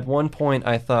 but at one point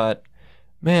I thought,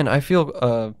 man, I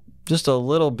feel just a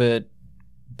little bit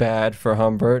bad for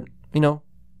Humbert.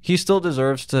 He still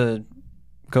deserves to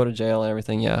go to jail and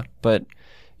everything, yeah. But,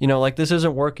 this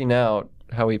isn't working out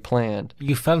how he planned.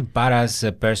 You felt bad as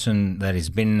a person that has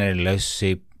been in a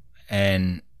relationship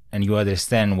and you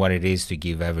understand what it is to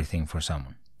give everything for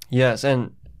someone. Yes,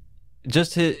 and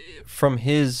just from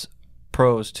his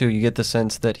prose, too, you get the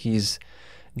sense that he's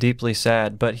deeply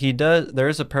sad. But there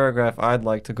is a paragraph I'd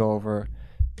like to go over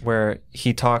where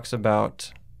he talks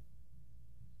about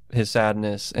his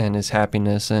sadness and his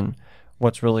happiness and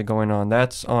what's really going on.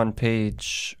 That's on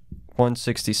page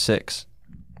 166.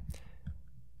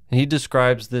 He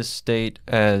describes this state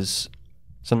as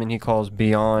something he calls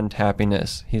beyond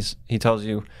happiness. He tells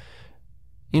you,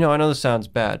 I know this sounds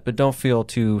bad, but don't feel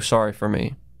too sorry for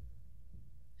me.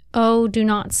 Oh, do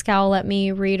not scowl at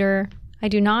me, reader. I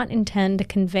do not intend to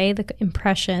convey the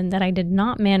impression that I did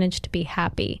not manage to be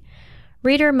happy.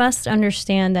 Reader must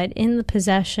understand that in the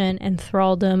possession and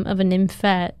thraldom of a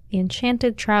nymphette, the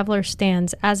enchanted traveler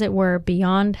stands, as it were,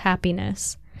 beyond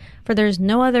happiness. For there is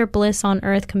no other bliss on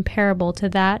earth comparable to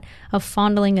that of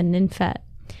fondling a nymphette.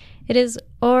 It is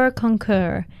hors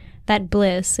concours, that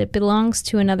bliss. It belongs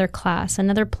to another class,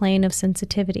 another plane of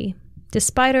sensitivity.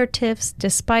 Despite her tiffs,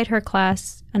 despite her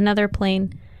class, another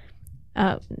plane.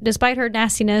 Despite her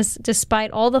nastiness,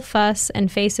 despite all the fuss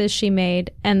and faces she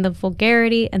made, and the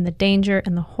vulgarity and the danger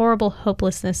and the horrible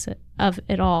hopelessness of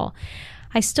it all,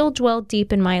 I still dwelt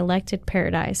deep in my elected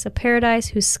paradise, a paradise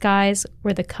whose skies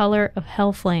were the color of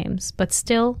hell flames, but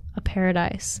still a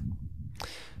paradise.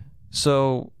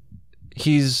 So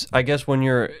I guess when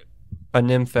you're a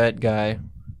nymphette guy,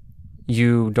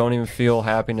 you don't even feel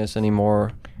happiness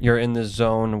anymore you're in this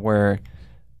zone where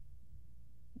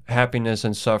happiness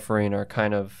and suffering are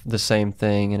kind of the same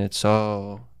thing, and it's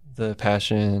the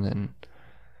passion, and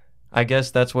I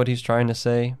guess that's what he's trying to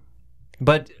say.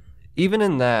 But even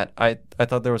in that, I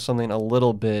thought there was something a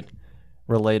little bit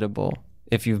relatable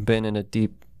if you've been in a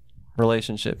deep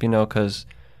relationship, you know, because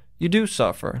you do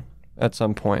suffer at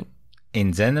some point.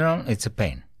 In general, it's a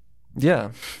pain.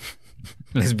 Yeah.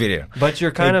 Let's be real. But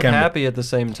you're kind of happy at the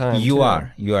same time. You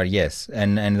are, yes.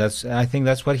 And I think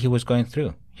that's what he was going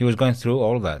through. He was going through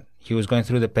all that. He was going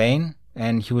through the pain,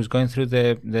 and he was going through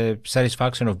the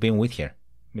satisfaction of being with her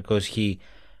because he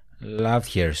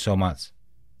loved her so much.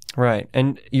 Right.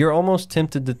 And you're almost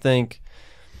tempted to think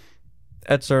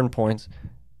at certain points,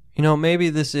 you know, maybe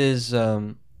this is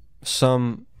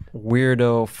some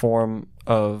weirdo form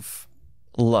of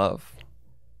love.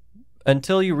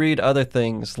 Until you read other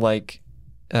things like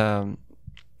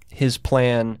his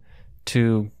plan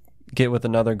to get with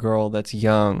another girl that's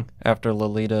young after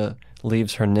Lolita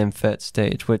leaves her nymphet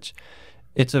stage, which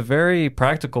it's a very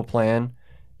practical plan.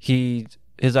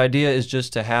 His idea is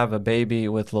just to have a baby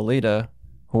with Lolita,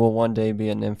 who will one day be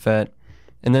a nymphet,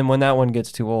 and then when that one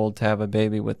gets too old, to have a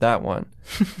baby with that one.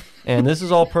 And this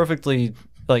is all perfectly,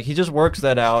 like, he just works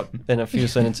that out in a few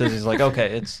sentences. He's like,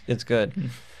 okay, it's good.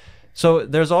 So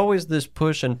there's always this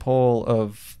push and pull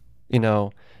of, you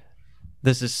know,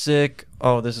 this is sick.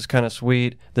 Oh, this is kind of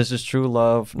sweet. This is true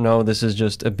love. No, this is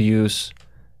just abuse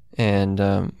and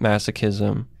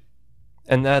masochism.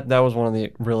 And that was one of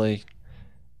the really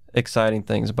exciting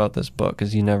things about this book,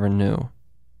 is you never knew.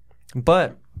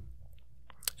 But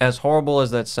as horrible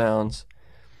as that sounds,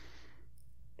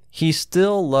 he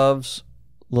still loves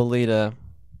Lolita,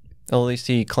 at least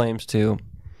he claims to.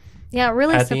 Yeah,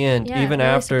 really. At the end, even really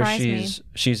after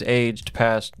she's aged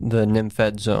past the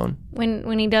nymphet zone.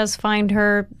 When he does find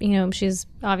her, you know, she's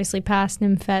obviously past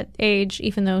nymphet age,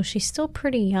 even though she's still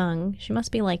pretty young. She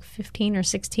must be like 15 or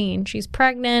 16. She's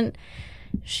pregnant.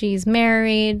 She's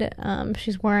married.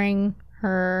 She's wearing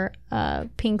her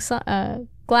pink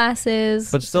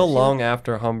glasses. But still long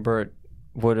after Humbert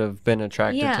would have been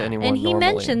attracted to anyone and he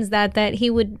normally. mentions that he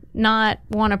would not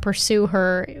want to pursue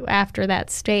her after that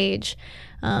stage.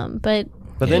 But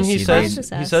then he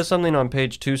says something on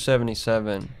page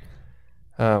 277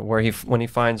 where when he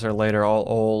finds her later all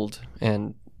old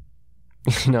and,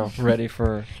 you know, ready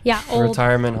for a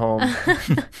retirement home.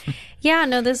 Yeah,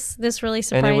 no, this really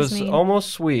surprised me. And it was almost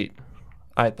sweet,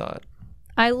 I thought.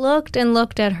 I looked and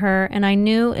looked at her, and I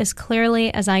knew as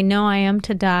clearly as I know I am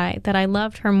to die that I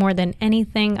loved her more than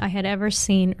anything I had ever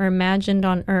seen or imagined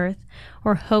on earth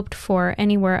or hoped for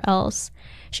anywhere else.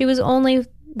 She was only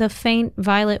the faint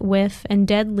violet whiff and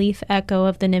dead leaf echo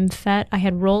of the nymphet I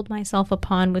had rolled myself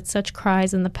upon with such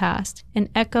cries in the past, an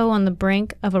echo on the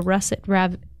brink of a russet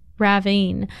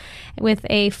ravine, with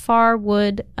a far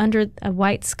wood under a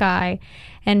white sky,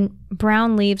 and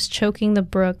brown leaves choking the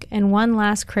brook, and one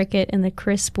last cricket in the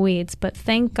crisp weeds. But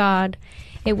thank God,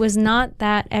 it was not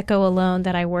that echo alone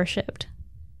that I worshipped.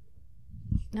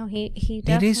 No, he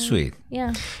definitely... It is sweet.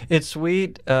 Yeah. It's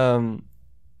sweet. Again,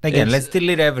 let's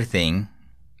delete everything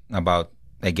about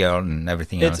a girl and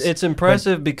everything else. It's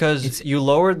impressive because you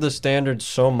lowered the standards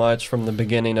so much from the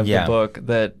beginning of the book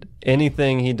that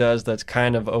anything he does that's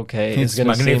kind of okay is going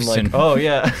to seem like, oh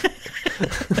yeah.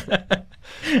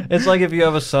 It's like if you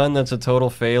have a son that's a total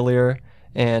failure,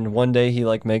 and one day he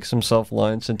like makes himself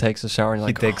lunch and takes a shower, and you're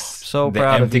like, so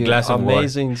proud of you,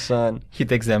 amazing son. He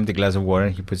takes the empty glass of water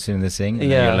and he puts it in the sink,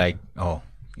 and you're like, oh,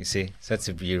 you see, such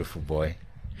a beautiful boy.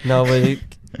 No, but he,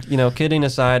 you know, kidding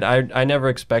aside, I never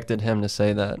expected him to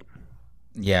say that.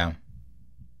 Yeah,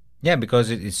 because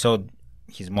it's so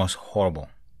his most horrible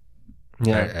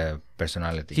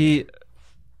personality.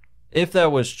 If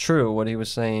that was true, what he was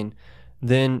saying,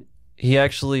 then he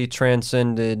actually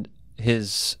transcended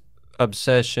his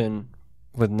obsession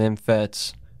with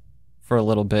nymphets for a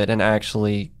little bit and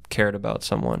actually cared about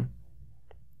someone.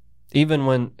 Even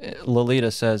when Lolita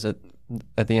says at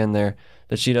the end there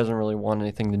that she doesn't really want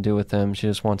anything to do with him, she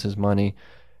just wants his money,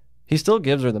 he still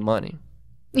gives her the money.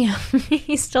 Yeah,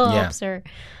 he still helps her.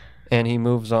 And he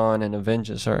moves on and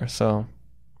avenges her. So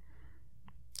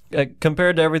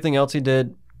compared to everything else he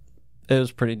did, it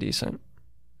was pretty decent.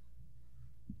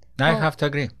 I have to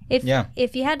agree.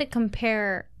 If you had to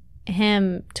compare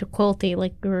him to Quilty,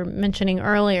 like we were mentioning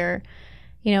earlier,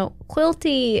 you know,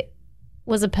 Quilty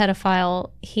was a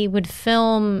pedophile. He would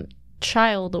film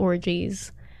child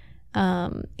orgies.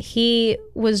 He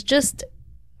was just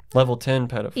level 10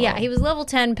 pedophile. Yeah, he was level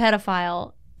 10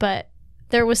 pedophile, but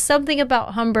there was something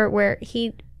about Humbert where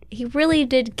he really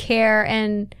did care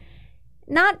and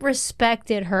not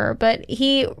respected her, but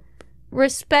he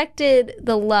respected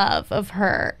the love of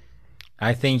her.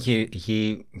 I think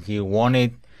he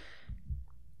wanted,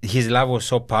 his love was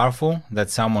so powerful that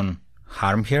someone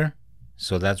harmed her,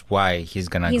 so that's why he's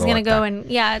gonna go and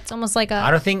it's almost like a.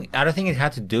 I don't think it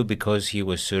had to do because he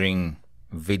was shooting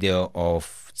video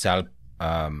of child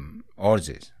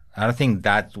orgies. I don't think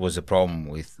that was a problem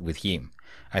with him.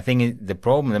 I think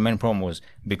the main problem was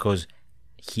because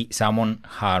someone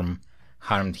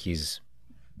harmed his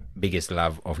biggest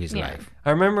love of his life.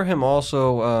 I remember him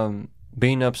also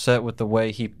being upset with the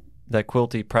way that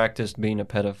Quilty practiced being a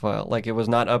pedophile. Like, it was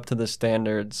not up to the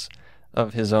standards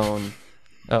of his own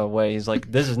way. He's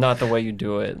like, this is not the way you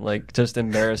do it. Like, just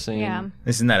embarrassing. Yeah.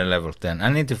 This is not a level 10. I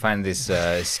need to find this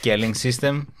scaling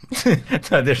system to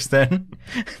understand.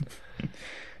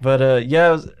 But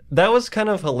that was kind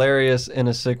of hilarious in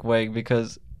a sick way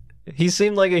because he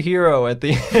seemed like a hero at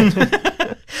the end.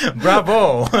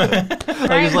 Bravo!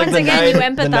 Right, like once again, you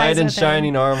empathize the knight in with him.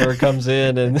 shining armor comes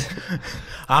in and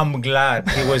I'm glad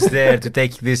he was there to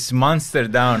take this monster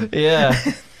down. yeah,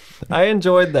 I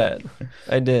enjoyed that.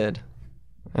 I did.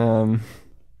 But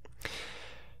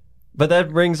that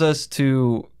brings us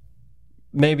to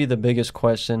maybe the biggest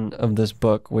question of this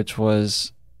book, which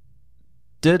was,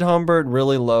 did Humbert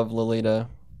really love Lolita?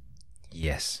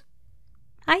 Yes.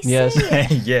 I say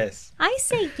Yes. Yes. I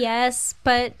say yes,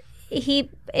 but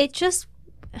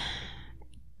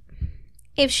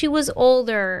if she was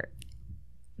older,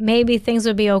 maybe things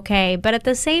would be okay. But at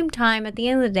the same time, at the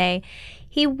end of the day,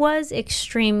 he was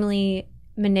extremely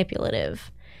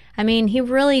manipulative. I mean, he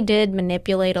really did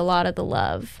manipulate a lot of the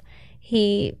love.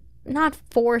 He not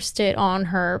forced it on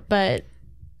her, but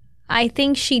I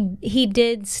think he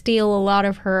did steal a lot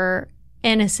of her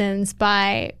innocence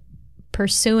by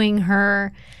pursuing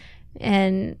her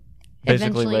and Basically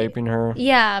eventually raping her.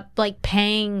 Yeah, like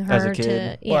paying her As a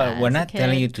kid. Well, we're not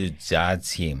telling you to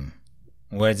judge him.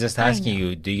 We're just asking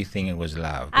you, do you think it was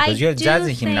love? Because you're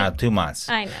judging him now too much.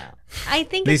 I know. I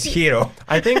think This hero.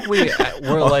 I think we're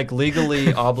like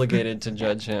legally obligated to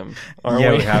judge him. Aren't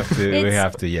Yeah, we? we have to. We It's-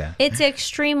 have to. Yeah. it's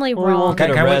extremely Well, we wrong. won't get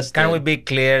arrested. Can we be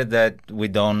clear that we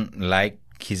don't like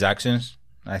his actions?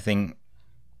 I think.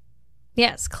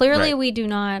 Yes, clearly Right. we do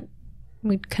not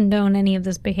condone any of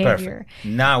this behavior. Perfect.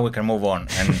 Now we can move on.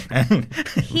 And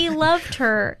He loved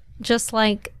her just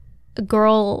like a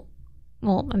girl.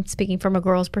 Well, I'm speaking from a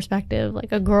girl's perspective.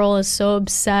 Like, a girl is so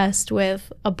obsessed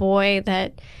with a boy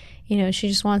that, she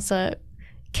just wants to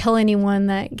kill anyone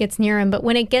that gets near him. But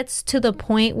when it gets to the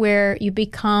point where you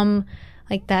become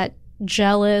like that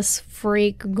jealous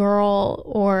freak girl,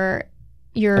 or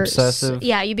you're Obsessive.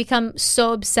 you become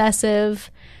so obsessive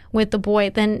with the boy,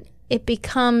 then it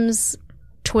becomes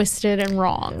twisted and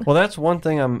wrong. Well, that's one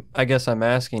thing I guess I'm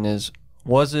asking is,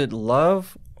 was it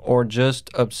love or just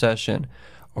obsession?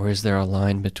 Or is there a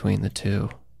line between the two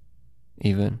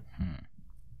even?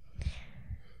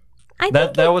 I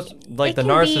That think was like it the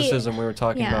can be- narcissism we were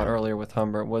talking yeah. about earlier with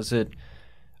Humbert. Was it,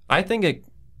 I think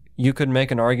you could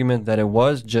make an argument that it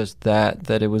was just that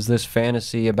it was this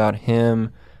fantasy about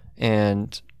him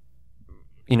and,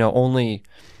 only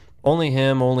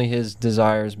him, only his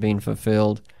desires being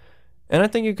fulfilled. And I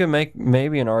think you could make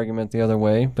maybe an argument the other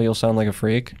way, but you'll sound like a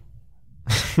freak.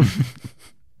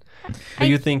 Do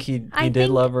you think he I did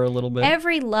think love her a little bit?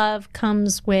 Every love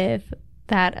comes with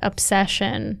that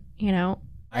obsession,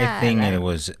 I think it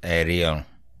was a real,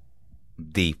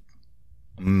 deep,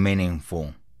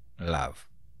 meaningful love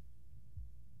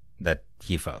that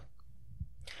he felt.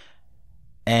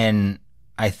 And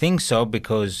I think so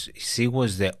because she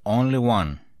was the only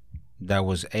one that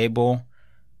was able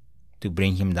to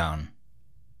bring him down,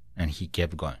 and he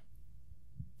kept going.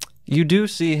 You do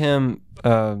see him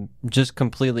just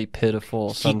completely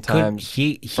pitiful sometimes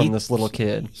from this little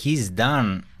kid. He's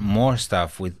done more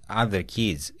stuff with other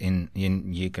kids.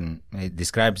 It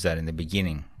describes that in the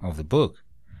beginning of the book.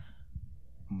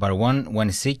 But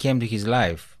when she came to his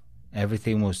life,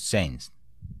 everything was changed.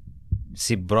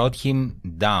 She brought him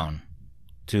down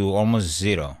to almost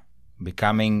zero,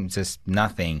 becoming just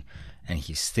nothing, and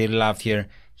he still loved her.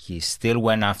 He still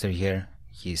went after her.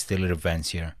 He still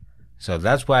revenged her. So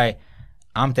that's why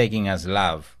I'm taking as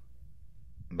love,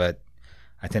 but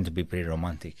I tend to be pretty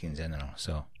romantic in general.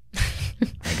 So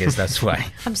I guess that's why.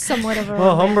 I'm somewhat of a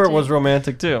Well, Humbert romantic. was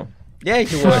romantic too. Yeah,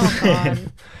 he was. Oh,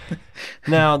 God.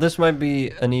 Now, this might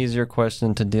be an easier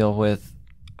question to deal with.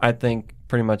 I think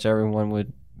pretty much everyone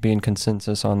would be in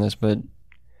consensus on this, but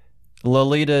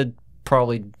Lolita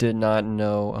probably did not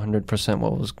know 100%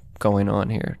 what was going on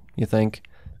here. You think?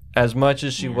 As much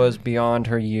as she was beyond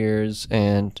her years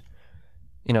and,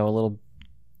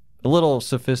 a little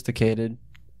sophisticated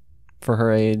for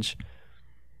her age,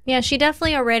 Yeah, she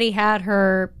definitely already had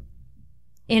her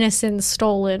innocence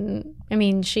stolen. I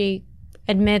mean, she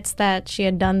admits that she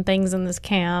had done things in this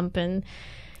camp and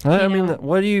I mean,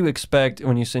 what do you expect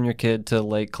when you send your kid to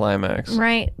Lake Climax?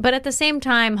 right. But at the same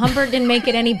time, Humbert didn't make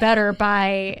it any better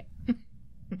by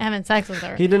having sex with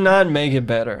her. He did not make it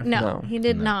better. No, he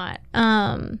did not.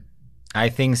 I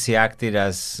think she acted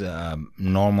as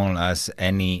normal as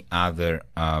any other,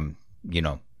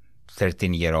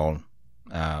 13-year-old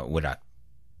would act.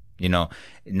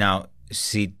 Now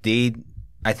she did.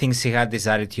 I think she had this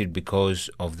attitude because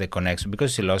of the connection,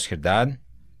 because she lost her dad.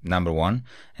 Number one,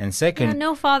 and second, Yeah,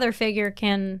 no father figure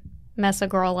can mess a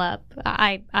girl up.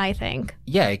 I think.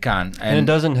 Yeah, it can, and it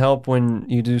doesn't help when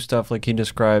you do stuff like he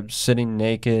described, sitting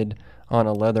naked on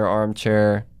a leather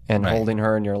armchair and holding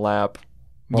her in your lap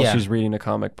while she's reading a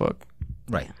comic book.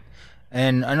 Right,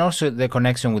 and also the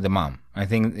connection with the mom. I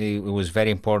think it was very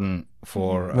important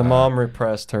for the mom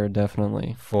repressed her,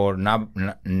 definitely, for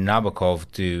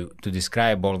Nabokov to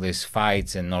describe all these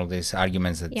fights and all these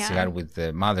arguments that she had with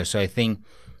the mother. So I think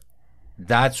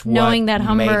that's what knowing that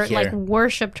Humbert her, like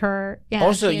worshipped her. Yeah,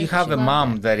 also, you have a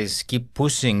mom that is keep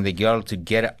pushing the girl to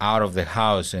get out of the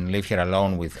house and leave her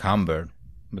alone with Humbert,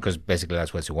 because basically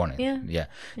that's what she wanted. Yeah.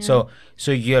 So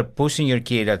you're pushing your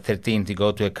kid at 13 to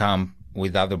go to a camp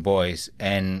with other boys,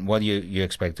 and what do you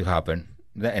expect to happen?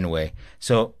 Anyway,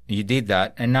 so you did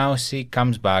that, and now she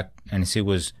comes back and she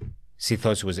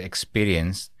thought she was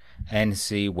experienced, and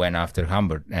she went after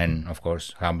Humbert, and of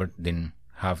course Humbert didn't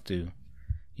have to.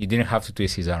 You didn't have to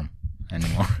twist his arm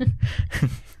anymore.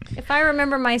 If I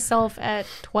remember myself at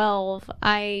 12,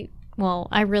 I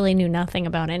really knew nothing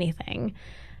about anything.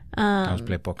 I was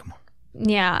playing Pokemon.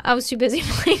 Yeah, I was too busy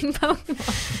playing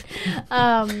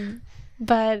Pokemon.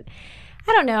 But I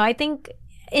don't know. I think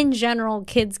in general,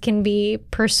 kids can be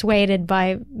persuaded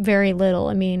by very little.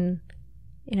 I mean,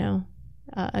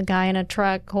 a guy in a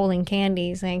truck holding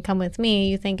candy saying, "Come with me,"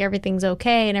 you think everything's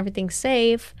okay and everything's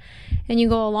safe, and you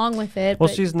go along with it. Well,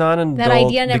 she's not an adult, that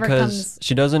idea never because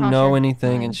she doesn't know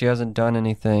anything and she hasn't done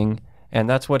anything, and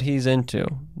that's what he's into,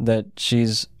 that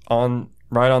she's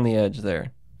right on the edge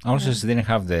there. Also, she didn't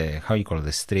have the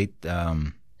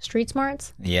street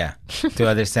smarts. Yeah, to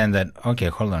understand that, okay,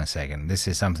 hold on a second, this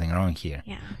is something wrong here.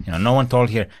 Yeah. No one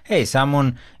told her, hey, if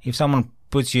someone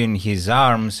puts you in his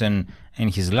arms and in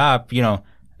his lap,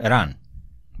 run,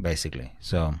 basically.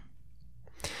 So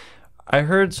I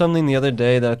heard something the other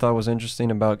day that I thought was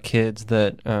interesting about kids,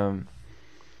 that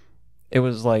it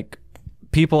was like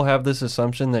people have this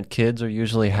assumption that kids are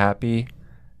usually happy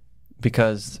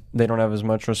because they don't have as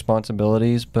much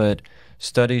responsibilities, but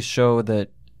studies show that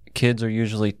kids are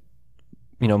usually,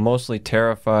 mostly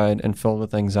terrified and filled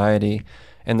with anxiety.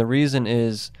 And the reason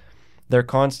is they're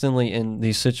constantly in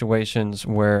these situations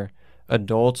where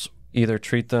adults either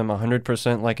treat them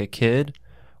 100% like a kid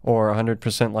or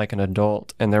 100% like an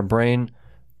adult, and their brain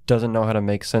doesn't know how to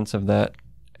make sense of that.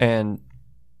 And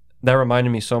that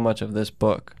reminded me so much of this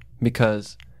book,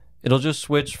 because it'll just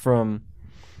switch from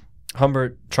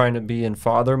Humbert trying to be in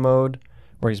father mode,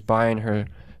 where he's buying her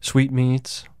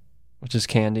sweetmeats, which is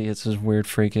candy. It's this weird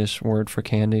freakish word for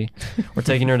candy. Or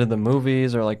taking her to the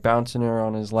movies, or like bouncing her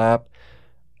on his lap,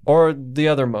 or the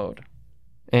other mode.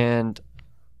 And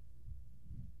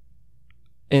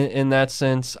in that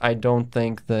sense, I don't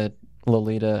think that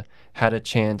Lolita had a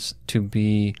chance to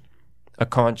be a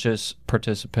conscious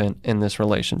participant in this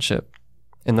relationship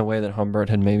in the way that Humbert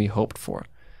had maybe hoped for.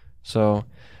 So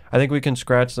I think we can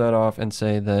scratch that off and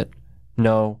say that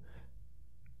no,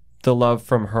 the love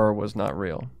from her was not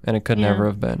real, and it could never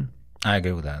have been. I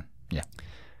agree with that. Yeah.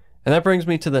 And that brings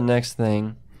me to the next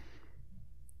thing.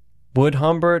 Would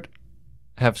Humbert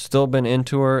have still been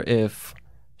into her if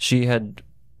she had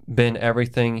been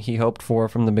everything he hoped for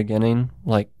from the beginning?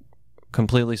 Like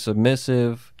completely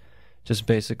submissive, just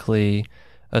basically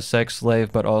a sex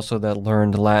slave, but also that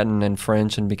learned Latin and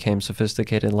French and became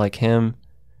sophisticated like him?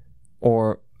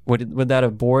 Or would that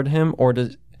have bored him? Or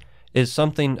is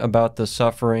something about the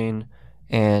suffering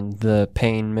and the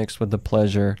pain mixed with the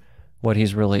pleasure what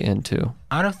he's really into?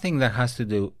 I don't think that has to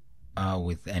do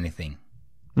with anything.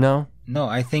 No? No,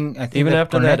 I think even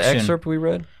after that excerpt we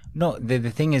read? No,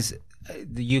 the thing is,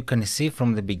 you can see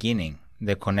from the beginning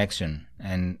the connection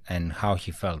and how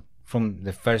he felt from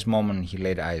the first moment he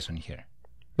laid eyes on her.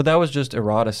 But that was just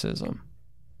eroticism.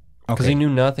 Because he knew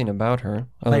nothing about her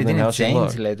other than how she looked. But it didn't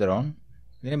change later on.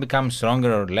 It didn't become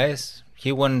stronger or less.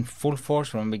 He went full force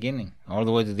from the beginning all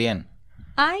the way to the end.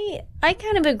 I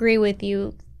kind of agree with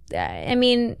you. I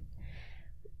mean,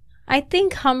 I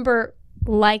think Humbert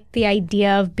liked the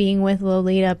idea of being with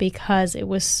Lolita because it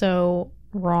was so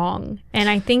wrong. And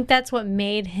I think that's what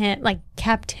made him, like,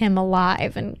 kept him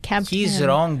alive and kept He's him.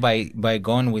 wrong by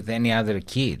going with any other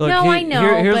kid. Look, No, I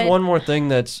know, here's but- one more thing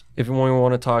that's, if we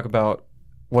want to talk about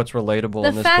what's relatable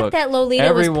in The this fact book. that Lolita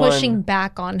everyone- was pushing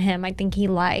back on him, I think he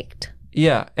liked.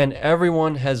 Yeah, and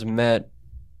everyone has met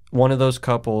one of those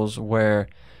couples where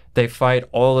they fight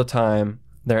all the time.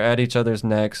 They're at each other's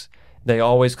necks. They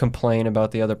always complain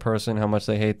about the other person, how much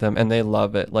they hate them, and they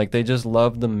love it. Like, they just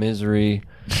love the misery.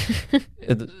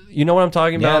 You know what I'm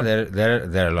talking Yeah, about?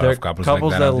 there are a lot There of couples are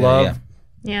couples like that out there, love.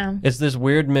 yeah. Yeah. It's this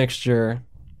weird mixture,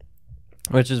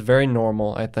 which is very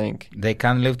normal, I think. They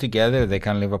can't live together. They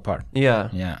can't live apart. Yeah,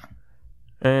 Yeah.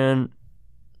 and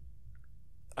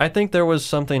I think there was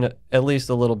something, at least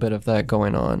a little bit of that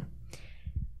going on.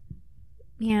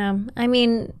 Yeah. I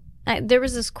mean, there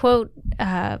was this quote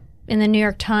in the New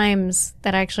York Times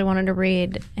that I actually wanted to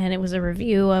read, and it was a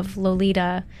review of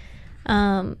Lolita.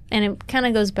 And it kind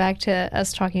of goes back to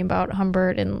us talking about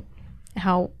Humbert and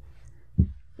how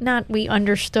not we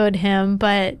understood him,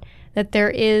 but that there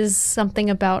is something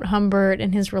about Humbert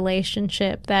and his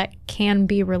relationship that can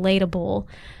be relatable.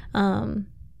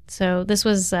 So this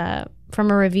was from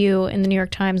a review in the New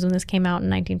York Times when this came out in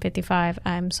 1955.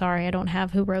 I'm sorry, I don't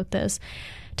have who wrote this.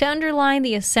 To underline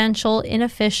the essential,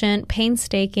 inefficient,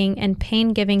 painstaking, and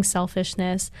pain-giving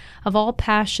selfishness of all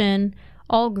passion,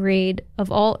 all greed,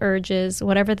 of all urges,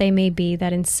 whatever they may be,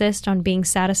 that insist on being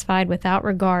satisfied without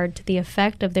regard to the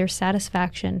effect of their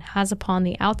satisfaction has upon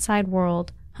the outside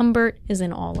world, Humbert is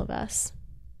in all of us.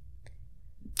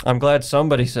 I'm glad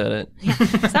somebody said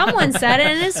it. Someone said it,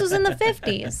 and this was in the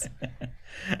 50s.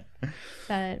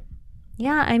 But,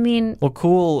 yeah, I mean... Well,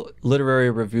 cool literary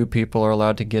review people are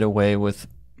allowed to get away with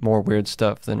more weird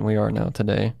stuff than we are now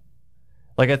today.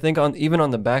 Like, I think even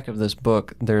on the back of this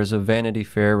book, there's a Vanity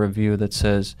Fair review that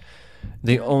says,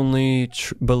 the only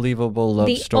believable love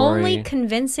story. The only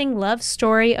convincing love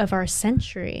story of our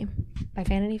century by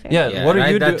Vanity Fair. Yeah, Yeah, what are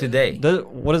write you that doing today?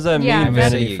 What does that mean, Yeah,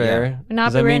 Vanity yeah. Fair? Not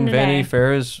Does that be written mean Vanity today.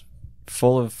 Fair is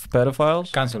full of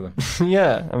pedophiles? Cancel them.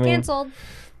 Yeah, I mean, Canceled.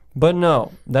 but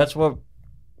no, that's what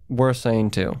we're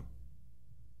saying too.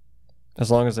 As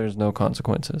long as there's no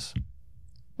consequences.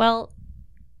 Well,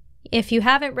 if you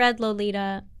haven't read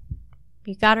Lolita,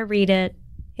 you got to read it.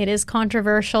 It is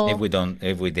controversial. If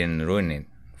we didn't ruin it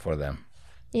for them.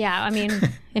 Yeah, I mean,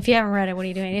 if you haven't read it, what are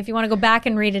you doing? If you want to go back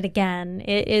and read it again,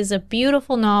 it is a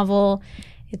beautiful novel.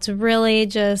 It's really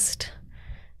just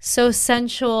so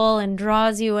sensual and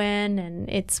draws you in, and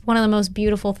it's one of the most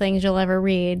beautiful things you'll ever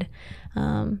read.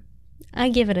 I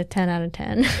give it a 10 out of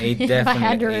 10. It if I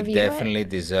had to definitely, review definitely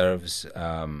deserves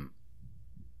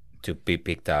to be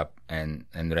picked up and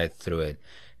read through it.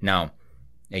 Now,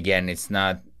 again, it's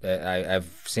not.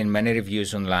 I've seen many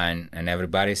reviews online, and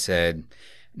everybody said,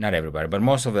 not everybody, but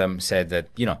most of them said that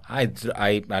I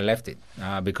left it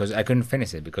because I couldn't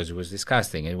finish it because it was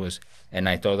disgusting. And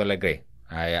I totally agree.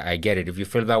 I get it. If you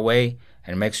feel that way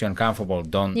and it makes you uncomfortable,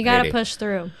 don't. You got read to it. push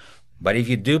through. But if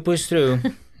you do push through,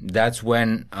 that's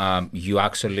when you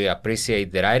actually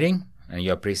appreciate the writing and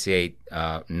you appreciate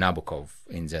Nabokov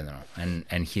in general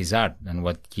and his art and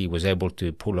what he was able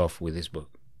to pull off with this book.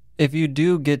 If you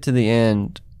do get to the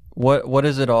end, what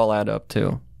does it all add up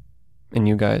to, in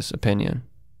you guys' opinion?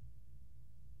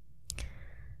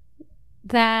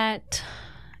 That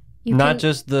you Not can,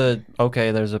 just there's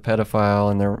a pedophile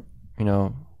and they're,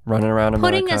 running around America.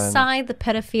 putting aside the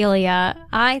pedophilia,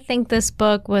 I think this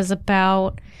book was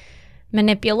about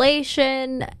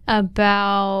manipulation,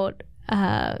 about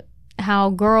how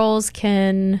girls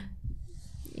can,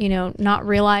 not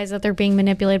realize that they're being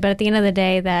manipulated. But at the end of the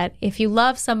day, that if you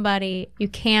love somebody, you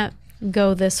can't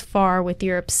go this far with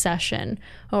your obsession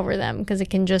over them because it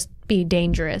can just be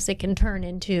dangerous. It can turn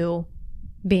into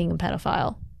being a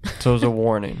pedophile. So it was a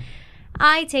warning.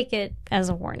 I take it as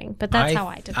a warning, but that's how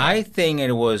I took it. I think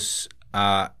it was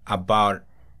about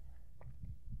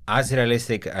as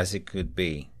realistic as it could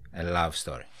be, a love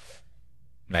story.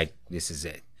 Like, this is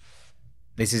it.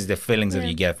 This is the feelings that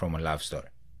you get from a love story.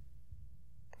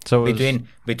 So it was,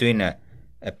 between a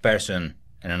person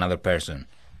and another person,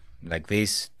 like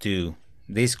this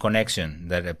connection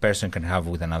that a person can have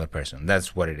with another person.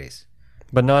 That's what it is.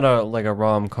 but not a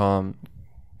rom-com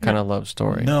kind of love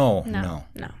story. No.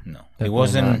 Definitely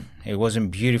It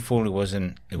wasn't beautiful.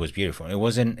 It was beautiful. It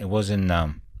wasn't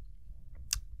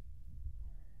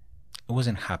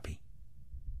happy.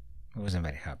 It wasn't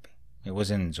very happy. It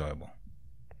wasn't enjoyable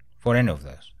for any of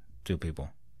those two people.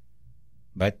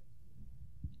 But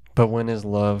But when is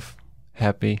love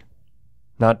happy?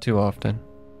 Not too often.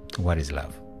 what is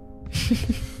love?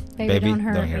 Baby, don't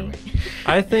hurt hear me.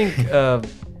 I think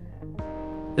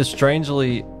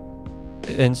strangely,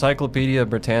 Encyclopedia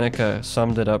Britannica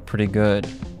summed it up pretty good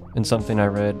in something I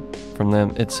read from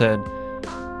them. It said,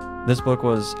 this book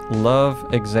was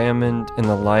love examined in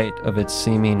the light of its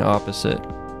seeming opposite.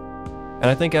 And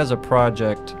I think as a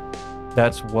project,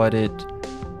 that's what it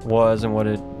was and what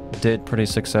it did pretty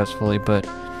successfully. But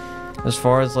as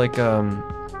far as like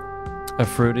a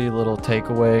fruity little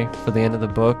takeaway for the end of the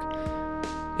book,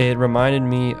 it reminded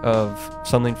me of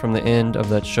something from the end of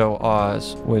that show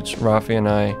Oz, which Rafi and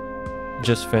I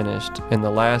just finished. In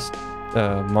the last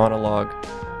monologue,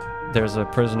 there's a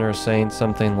prisoner saying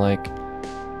something like,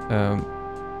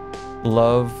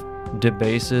 love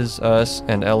debases us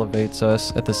and elevates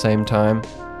us at the same time,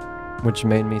 which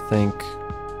made me think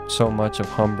so much of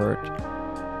Humbert.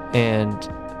 And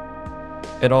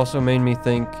it also made me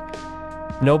think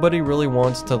nobody really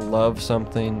wants to love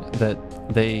something that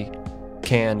they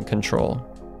can control.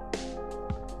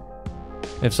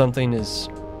 If something is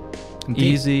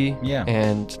easy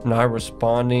and not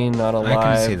responding, not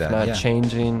alive, not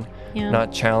changing,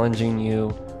 not challenging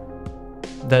you,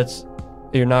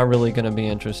 you're not really going to be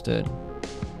interested.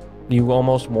 You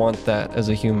almost want that as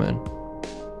a human,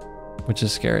 which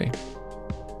is scary.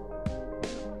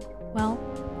 Well,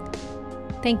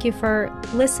 thank you for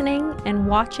listening and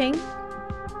watching.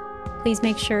 Please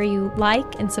make sure you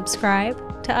like and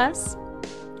subscribe to us.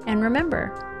 And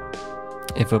remember,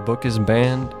 if a book is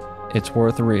banned, it's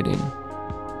worth reading.